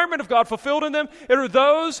 this requirement of God fulfilled in them? It are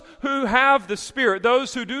those who have the Spirit,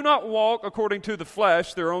 those who do not walk according to the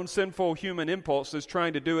flesh, their own sinful human impulses,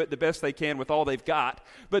 trying to do it the best they can with all they've got,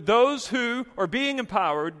 but those who are being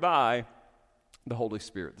empowered by the Holy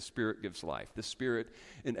Spirit. The Spirit gives life. The Spirit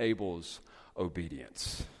enables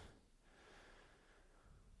obedience.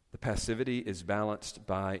 The passivity is balanced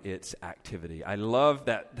by its activity. I love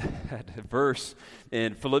that verse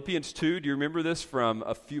in Philippians 2. Do you remember this from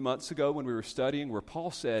a few months ago when we were studying, where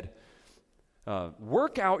Paul said,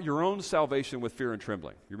 work out your own salvation with fear and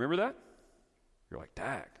trembling. You remember that? You're like,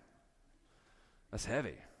 Dag, that's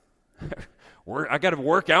heavy. I got to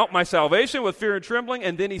work out my salvation with fear and trembling.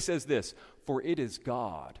 And then he says this, for it is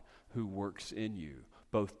God who works in you,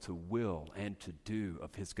 both to will and to do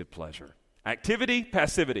of his good pleasure. Activity,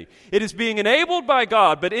 passivity. It is being enabled by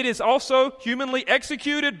God, but it is also humanly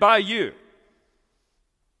executed by you.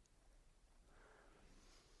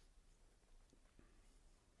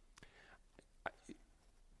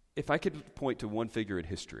 If I could point to one figure in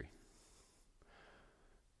history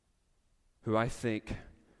who I think,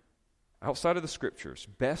 outside of the Scriptures,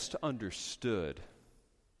 best understood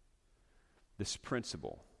this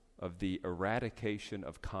principle of the eradication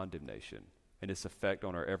of condemnation and its effect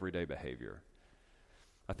on our everyday behavior,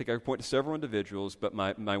 I think I could point to several individuals, but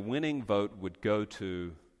my winning vote would go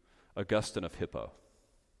to Augustine of Hippo.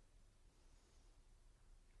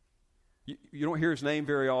 You don't hear his name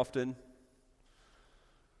very often.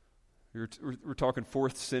 We're talking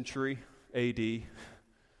 4th century A.D.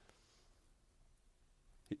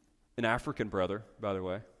 An African brother, by the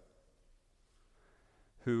way,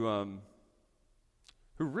 who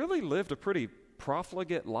really lived a pretty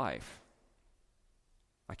profligate life.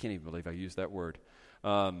 I can't even believe I used that word.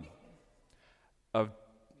 I was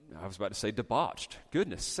about to say debauched.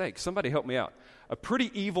 Goodness sake, somebody help me out. A pretty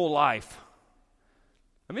evil life.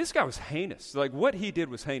 I mean, this guy was heinous. Like, what he did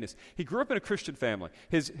was heinous. He grew up in a Christian family.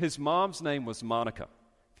 His mom's name was Monica.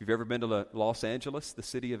 If you've ever been to Los Angeles, the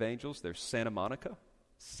city of angels, there's Santa Monica.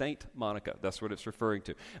 Saint Monica, that's what it's referring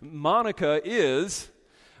to. Monica is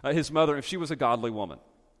his mother, and she was a godly woman.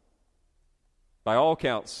 By all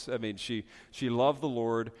accounts, I mean, she loved the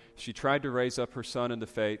Lord. She tried to raise up her son in the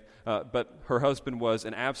faith, but her husband was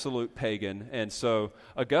an absolute pagan. And so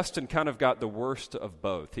Augustine kind of got the worst of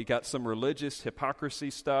both. He got some religious hypocrisy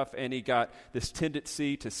stuff, and he got this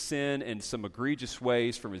tendency to sin in some egregious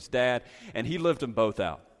ways from his dad, and he lived them both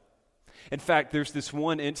out. In fact, there's this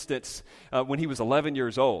one instance when he was 11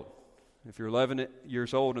 years old. If you're 11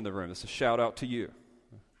 years old in the room, it's a shout out to you.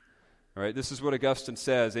 All right, this is what Augustine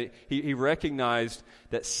says. He recognized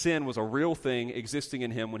that sin was a real thing existing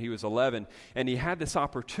in him when he was 11, and he had this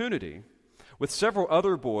opportunity with several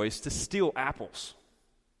other boys to steal apples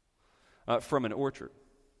from an orchard.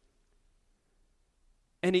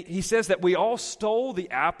 And he says that we all stole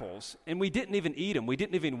the apples, and we didn't even eat them. We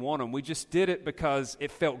didn't even want them. We just did it because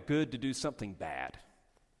it felt good to do something bad.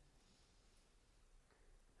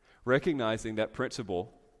 Recognizing that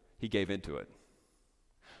principle, he gave into it.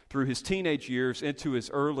 Through his teenage years into his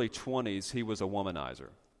early 20s, he was a womanizer.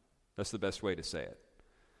 That's the best way to say it.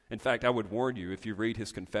 In fact, I would warn you, if you read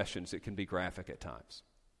his confessions, it can be graphic at times.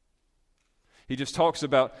 He just talks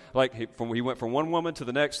about, like, he went from one woman to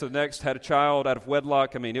the next, had a child out of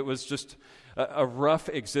wedlock. I mean, it was just a rough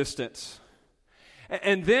existence.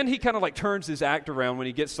 And then he kind of like turns his act around when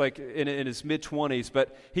he gets like in his mid-20s,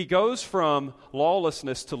 but he goes from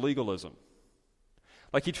lawlessness to legalism.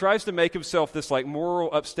 Like he tries to make himself this like moral,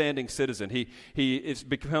 upstanding citizen. He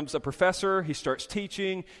becomes a professor. He starts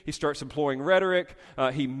teaching. He starts employing rhetoric.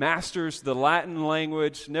 He masters the Latin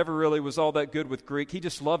language. Never really was all that good with Greek. He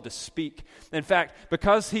just loved to speak. In fact,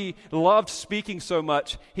 because he loved speaking so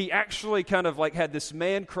much, he actually kind of like had this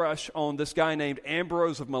man crush on this guy named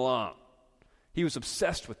Ambrose of Milan. He was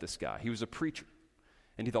obsessed with this guy. He was a preacher.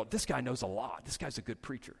 And he thought, this guy knows a lot. This guy's a good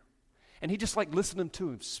preacher. And he just like listened to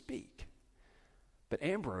him speak. But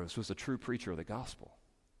Ambrose was a true preacher of the gospel.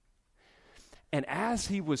 And as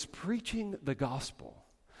he was preaching the gospel,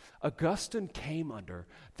 Augustine came under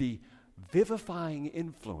the vivifying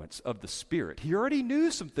influence of the Spirit. He already knew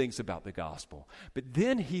some things about the gospel, but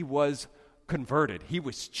then he was converted. He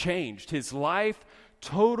was changed. His life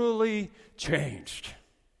totally changed.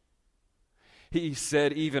 He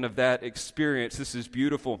said even of that experience, this is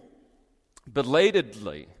beautiful,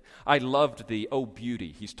 belatedly, I loved thee, O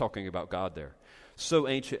beauty. He's talking about God there. So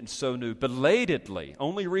ancient and so new. Belatedly,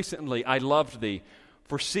 only recently, I loved thee.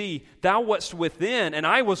 For see, thou wast within, and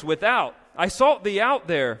I was without. I sought thee out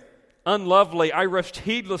there. Unlovely, I rushed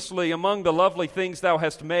heedlessly among the lovely things thou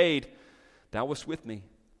hast made. Thou wast with me,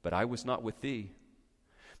 but I was not with thee.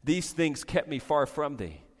 These things kept me far from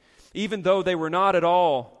thee, even though they were not at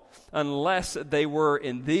all, unless they were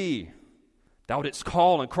in thee. Thou didst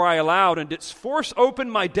call and cry aloud, and didst force open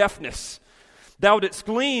my deafness. Thou didst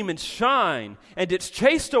gleam and shine, and didst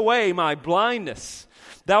chase away my blindness.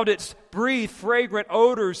 Thou didst breathe fragrant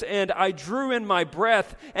odors, and I drew in my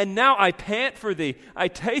breath, and now I pant for thee. I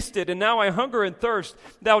tasted, and now I hunger and thirst.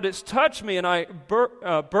 Thou didst touch me, and I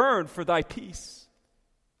burn for thy peace.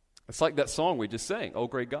 It's like that song we just sang, O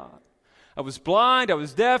Great God. I was blind, I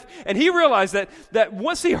was deaf, and he realized that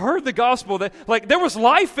once he heard the gospel, that like there was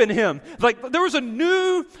life in him. Like there was a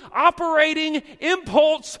new operating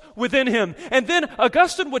impulse within him. And then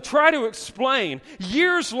Augustine would try to explain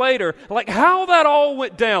years later, like how that all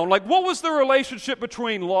went down. Like what was the relationship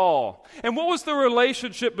between law? And what was the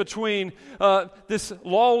relationship between this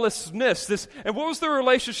lawlessness? And what was the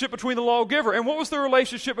relationship between the lawgiver? And what was the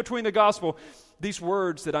relationship between the gospel? These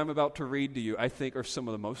words that I'm about to read to you, I think, are some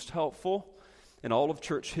of the most helpful in all of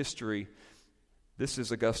church history. This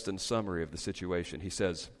is Augustine's summary of the situation. He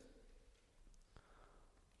says,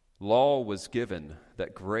 law was given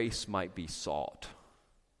that grace might be sought.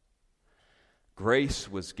 Grace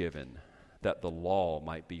was given that the law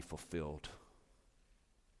might be fulfilled.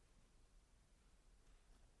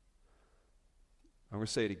 I'm going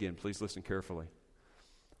to say it again. Please listen carefully.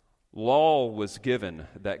 Law was given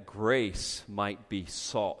that grace might be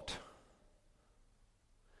sought.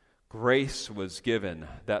 Grace was given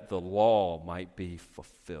that the law might be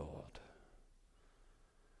fulfilled.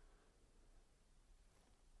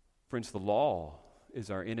 Friends, the law is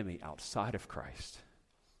our enemy outside of Christ.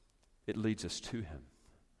 It leads us to him.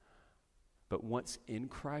 But once in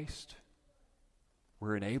Christ,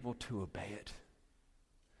 we're enabled to obey it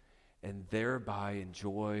and thereby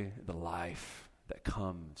enjoy the life that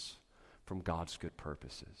comes from God's good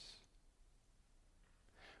purposes.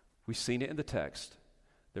 We've seen it in the text.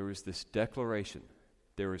 There is this declaration,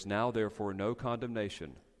 there is now therefore no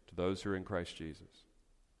condemnation to those who are in Christ Jesus.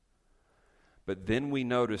 But then we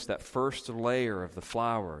notice that first layer of the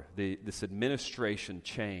flower, this administration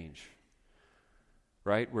change,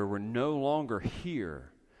 right? Where we're no longer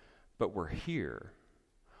here, but we're here.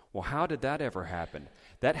 Well, how did that ever happen?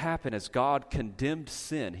 That happened as God condemned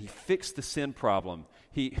sin. He fixed the sin problem.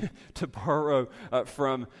 To borrow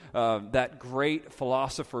from that great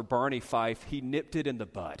philosopher Barney Fife, he nipped it in the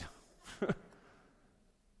bud.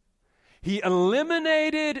 He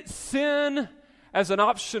eliminated sin as an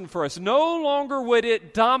option for us. No longer would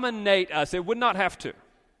it dominate us. It would not have to.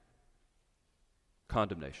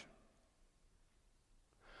 Condemnation,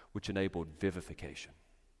 which enabled vivification,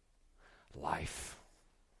 life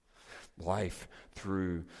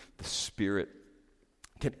through the Spirit.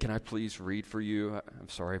 Can I please read for you? I'm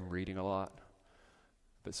sorry I'm reading a lot,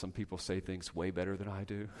 but some people say things way better than I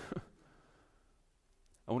do.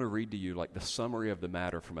 I want to read to you like the summary of the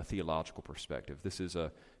matter from a theological perspective. This is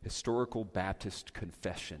a historical Baptist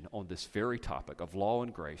confession on this very topic of law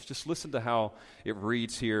and grace. Just listen to how it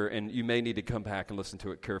reads here, and you may need to come back and listen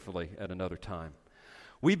to it carefully at another time.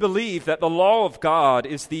 We believe that the law of God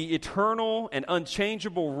is the eternal and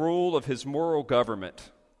unchangeable rule of his moral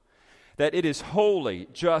government, that it is holy,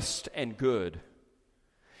 just, and good.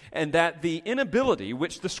 and that the inability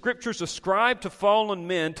which the Scriptures ascribe to fallen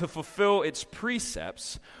men to fulfill its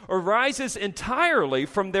precepts arises entirely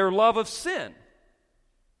from their love of sin,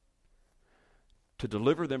 to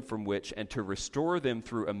deliver them from which and to restore them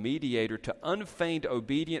through a mediator to unfeigned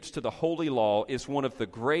obedience to the holy law is one of the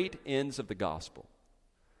great ends of the gospel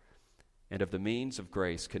and of the means of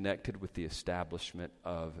grace connected with the establishment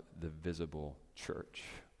of the visible church.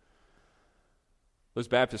 Those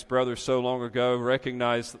Baptist brothers so long ago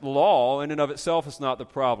recognized the law in and of itself is not the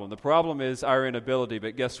problem. The problem is our inability,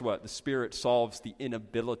 but guess what? The Spirit solves the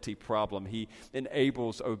inability problem. He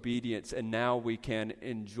enables obedience, and now we can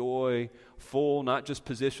enjoy full, not just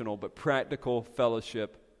positional, but practical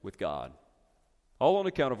fellowship with God. All on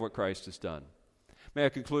account of what Christ has done. May I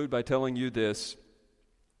conclude by telling you this: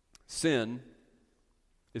 sin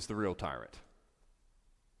is the real tyrant.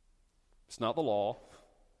 It's not the law.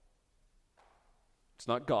 It's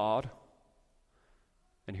not God.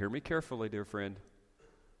 And hear me carefully, dear friend.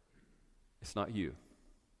 It's not you.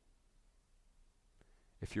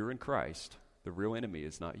 If you're in Christ, the real enemy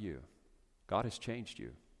is not you. God has changed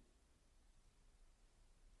you.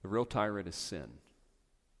 The real tyrant is sin.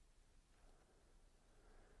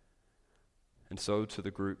 And so to the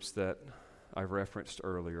groups that I referenced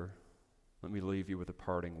earlier, let me leave you with a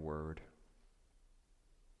parting word.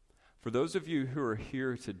 For those of you who are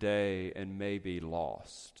here today and may be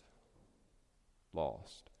lost,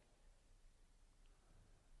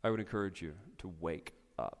 I would encourage you to wake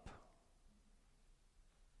up.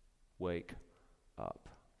 Wake up.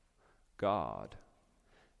 God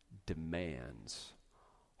demands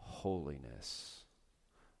holiness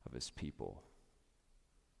of His people.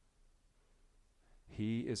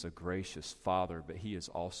 He is a gracious Father, but He is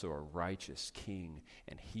also a righteous King,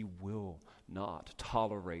 and He will not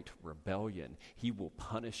tolerate rebellion. He will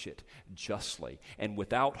punish it justly. And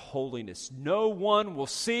without holiness, no one will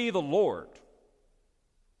see the Lord.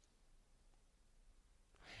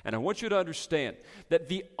 And I want you to understand that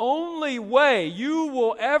the only way you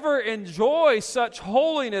will ever enjoy such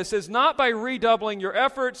holiness is not by redoubling your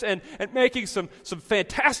efforts and making some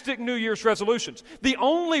fantastic New Year's resolutions. The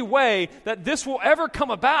only way that this will ever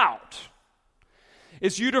come about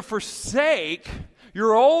is you to forsake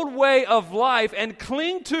your old way of life and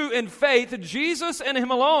cling to, in faith, Jesus and Him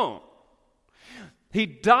alone. He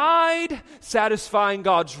died, satisfying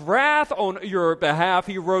God's wrath on your behalf.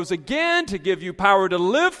 He rose again to give you power to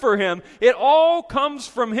live for Him. It all comes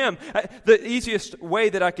from Him. The easiest way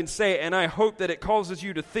that I can say it, and I hope that it causes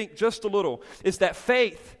you to think just a little, is that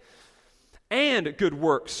faith and good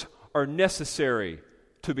works are necessary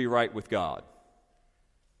to be right with God.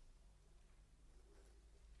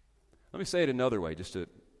 Let me say it another way, just to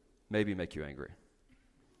maybe make you angry.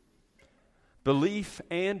 Belief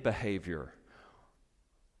and behavior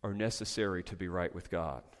are necessary to be right with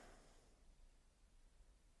God.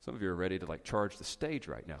 Some of you are ready to charge the stage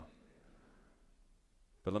right now.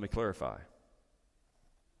 But let me clarify.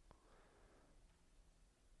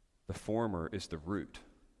 The former is the root.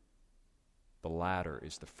 The latter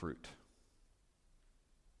is the fruit.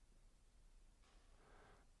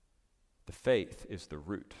 The faith is the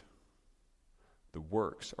root. The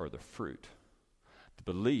works are the fruit. The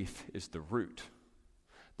belief is the root.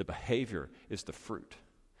 The behavior is the fruit.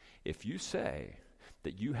 If you say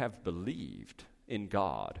that you have believed in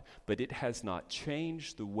God, but it has not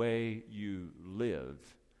changed the way you live,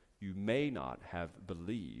 you may not have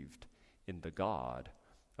believed in the God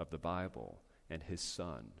of the Bible and His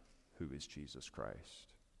Son, who is Jesus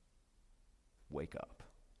Christ. Wake up,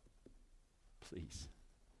 please.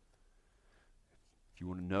 If you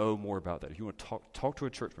want to know more about that, if you want to talk to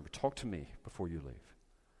a church member, talk to me before you leave.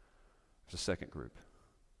 There's a second group.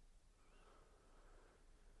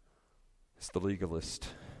 It's the legalist.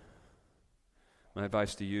 My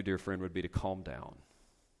advice to you, dear friend, would be to calm down.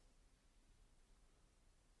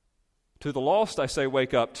 To the lost, I say,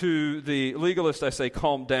 wake up. To the legalist, I say,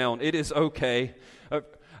 calm down. It is okay.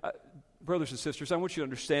 Brothers and sisters, I want you to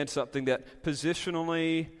understand something, that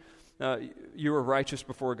positionally you are righteous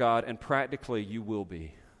before God, and practically you will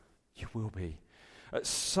be. You will be.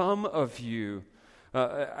 Some of you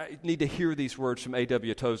I need to hear these words from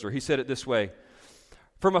A.W. Tozer. He said it this way: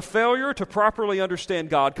 from a failure to properly understand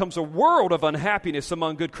God comes a world of unhappiness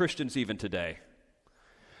among good Christians even today.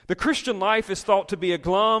 The Christian life is thought to be a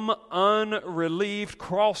glum, unrelieved,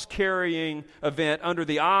 cross-carrying event under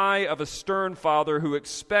the eye of a stern father who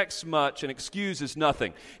expects much and excuses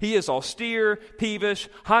nothing. He is austere, peevish,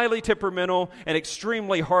 highly temperamental, and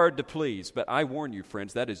extremely hard to please. But I warn you,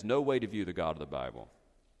 friends, that is no way to view the God of the Bible.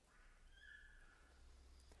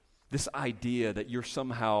 This idea that you're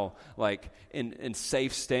somehow like in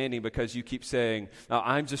safe standing because you keep saying,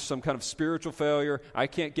 I'm just some kind of spiritual failure. I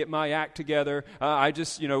can't get my act together. I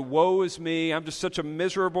just, woe is me. I'm just such a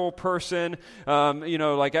miserable person. I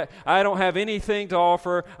don't have anything to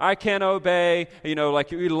offer. I can't obey.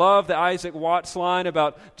 Like we love the Isaac Watts line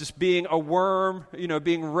about just being a worm,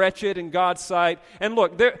 being wretched in God's sight. And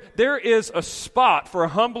look, there is a spot for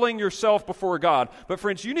humbling yourself before God. But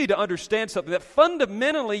friends, you need to understand something, that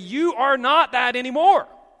fundamentally you are not that anymore.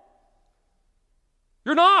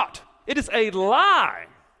 You're not. It is a lie.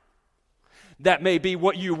 That may be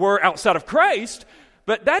what you were outside of Christ,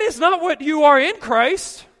 but that is not what you are in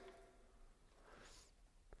Christ.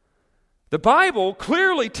 The Bible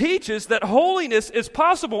clearly teaches that holiness is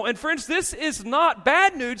possible. And friends, this is not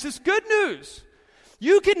bad news, it's good news.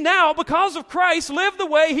 You can now, because of Christ, live the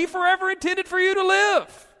way He forever intended for you to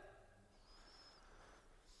live.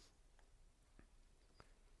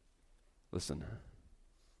 Listen,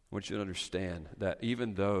 I want you to understand that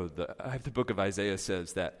even though the book of Isaiah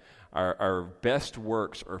says that our best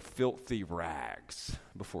works are filthy rags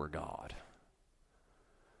before God,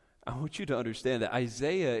 I want you to understand that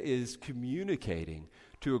Isaiah is communicating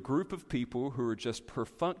to a group of people who are just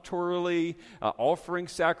perfunctorily offering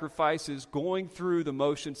sacrifices, going through the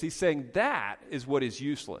motions. He's saying that is what is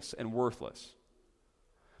useless and worthless.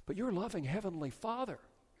 But your loving Heavenly Father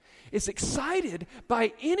is excited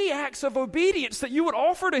by any acts of obedience that you would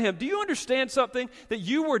offer to Him. Do you understand something? That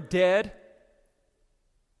you were dead.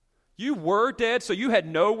 You were dead, so you had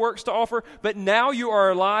no works to offer, but now you are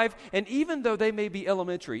alive, and even though they may be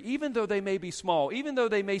elementary, even though they may be small, even though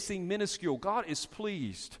they may seem minuscule, God is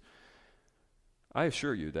pleased. I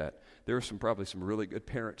assure you that there are probably some really good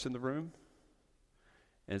parents in the room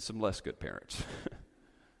and some less good parents.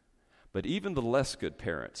 But even the less good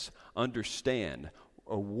parents understand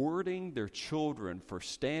awarding their children for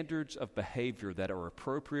standards of behavior that are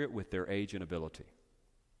appropriate with their age and ability.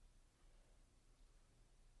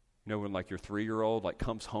 When like your 3-year-old like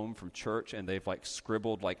comes home from church and they've like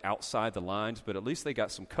scribbled like outside the lines, but at least they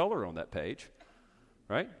got some color on that page,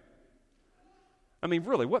 right? I mean,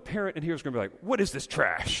 really, what parent in here is going to be like, what is this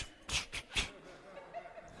trash?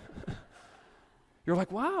 You're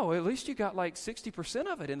like, wow, at least you got like 60%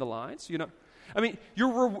 of it in the lines, I mean,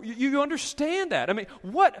 you understand that. I mean,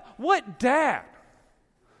 what dad,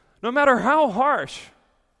 no matter how harsh,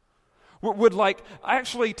 would like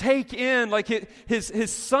actually take in like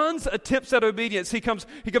his son's attempts at obedience? He comes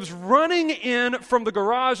running in from the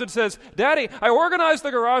garage and says, "Daddy, I organized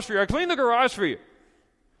the garage for you. I cleaned the garage for you."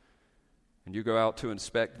 And you go out to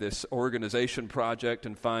inspect this organization project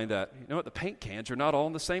and find that, the paint cans are not all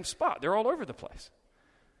in the same spot. They're all over the place.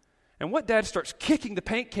 And what dad starts kicking the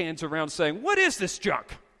paint cans around saying, "What is this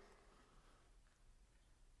junk?"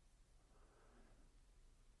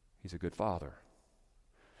 He's a good father.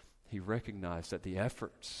 He recognized that the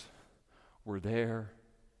efforts were there.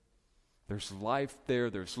 There's life there.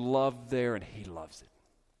 There's love there, and He loves it.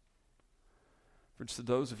 Friends, to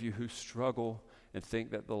those of you who struggle and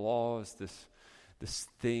think that the law is this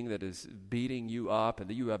thing that is beating you up and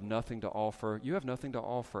that you have nothing to offer, you have nothing to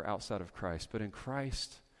offer outside of Christ. But in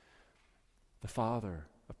Christ, the Father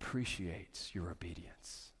appreciates your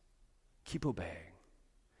obedience. Keep obeying.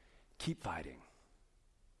 Keep fighting.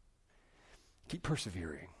 Keep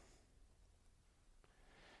persevering.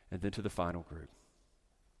 And then to the final group,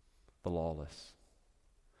 the lawless.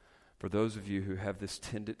 For those of you who have this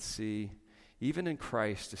tendency, even in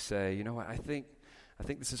Christ, to say, what, I think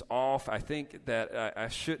this is off. I think that I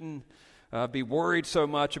shouldn't be worried so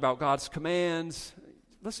much about God's commands.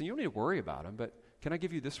 Listen, you don't need to worry about them, but can I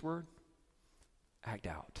give you this word? Act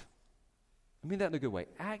out. I mean that in a good way.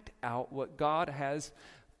 Act out what God has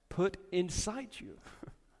put inside you.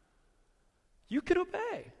 You can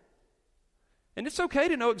obey. And it's okay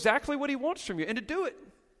to know exactly what He wants from you and to do it.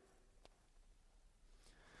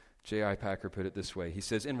 J.I. Packer put it this way. He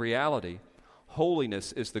says, in reality,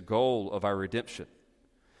 holiness is the goal of our redemption.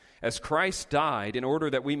 As Christ died in order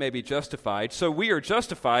that we may be justified, so we are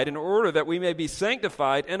justified in order that we may be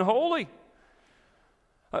sanctified and holy.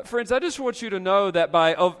 Friends, I just want you to know that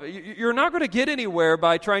you're not going to get anywhere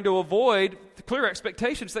by trying to avoid the clear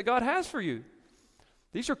expectations that God has for you.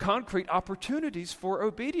 These are concrete opportunities for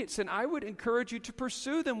obedience, and I would encourage you to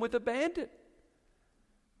pursue them with abandon.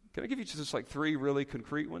 Can I give you just like 3 really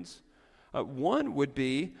concrete ones? One would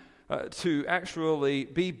be to actually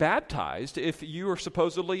be baptized if you are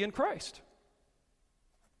supposedly in Christ.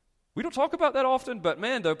 We don't talk about that often, but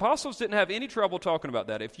man, the apostles didn't have any trouble talking about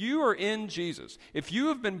that. If you are in Jesus, if you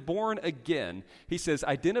have been born again, He says,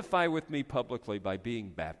 identify with me publicly by being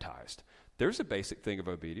baptized. There's a basic thing of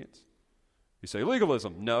obedience. You say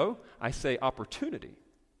legalism. No, I say opportunity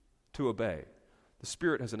to obey. The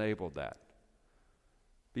Spirit has enabled that.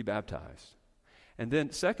 Be baptized. And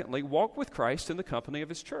then, secondly, walk with Christ in the company of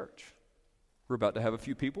his church. We're about to have a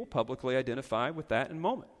few people publicly identify with that in a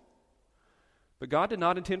moment. But God did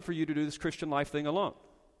not intend for you to do this Christian life thing alone.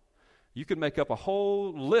 You could make up a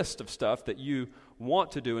whole list of stuff that you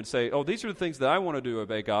want to do and say, oh, these are the things that I want to do to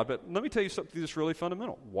obey God, but let me tell you something that's really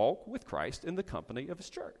fundamental. Walk with Christ in the company of his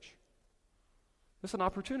church. That's an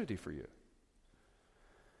opportunity for you.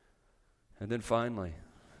 And then finally,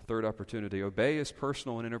 third opportunity, obey his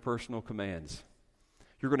personal and interpersonal commands.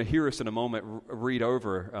 You're going to hear us in a moment read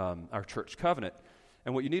over our church covenant.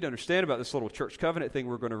 And what you need to understand about this little church covenant thing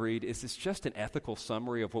we're going to read is it's just an ethical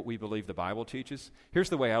summary of what we believe the Bible teaches. Here's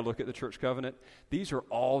the way I look at the church covenant. These are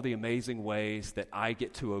all the amazing ways that I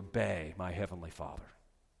get to obey my Heavenly Father.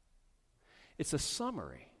 It's a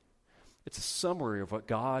summary. It's a summary of what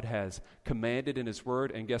God has commanded in his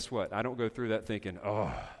word. And guess what? I don't go through that thinking,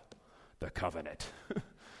 oh, the covenant.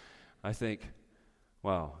 I think,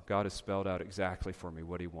 wow, God has spelled out exactly for me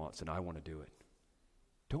what he wants, and I want to do it.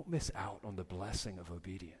 Don't miss out on the blessing of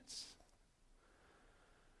obedience.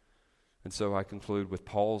 And so I conclude with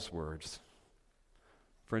Paul's words.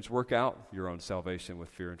 Friends, work out your own salvation with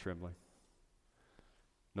fear and trembling,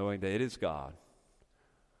 knowing that it is God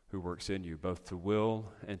who works in you, both to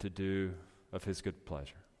will and to do of his good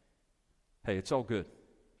pleasure. Hey, it's all good.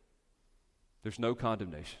 There's no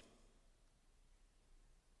condemnation.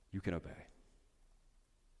 You can obey.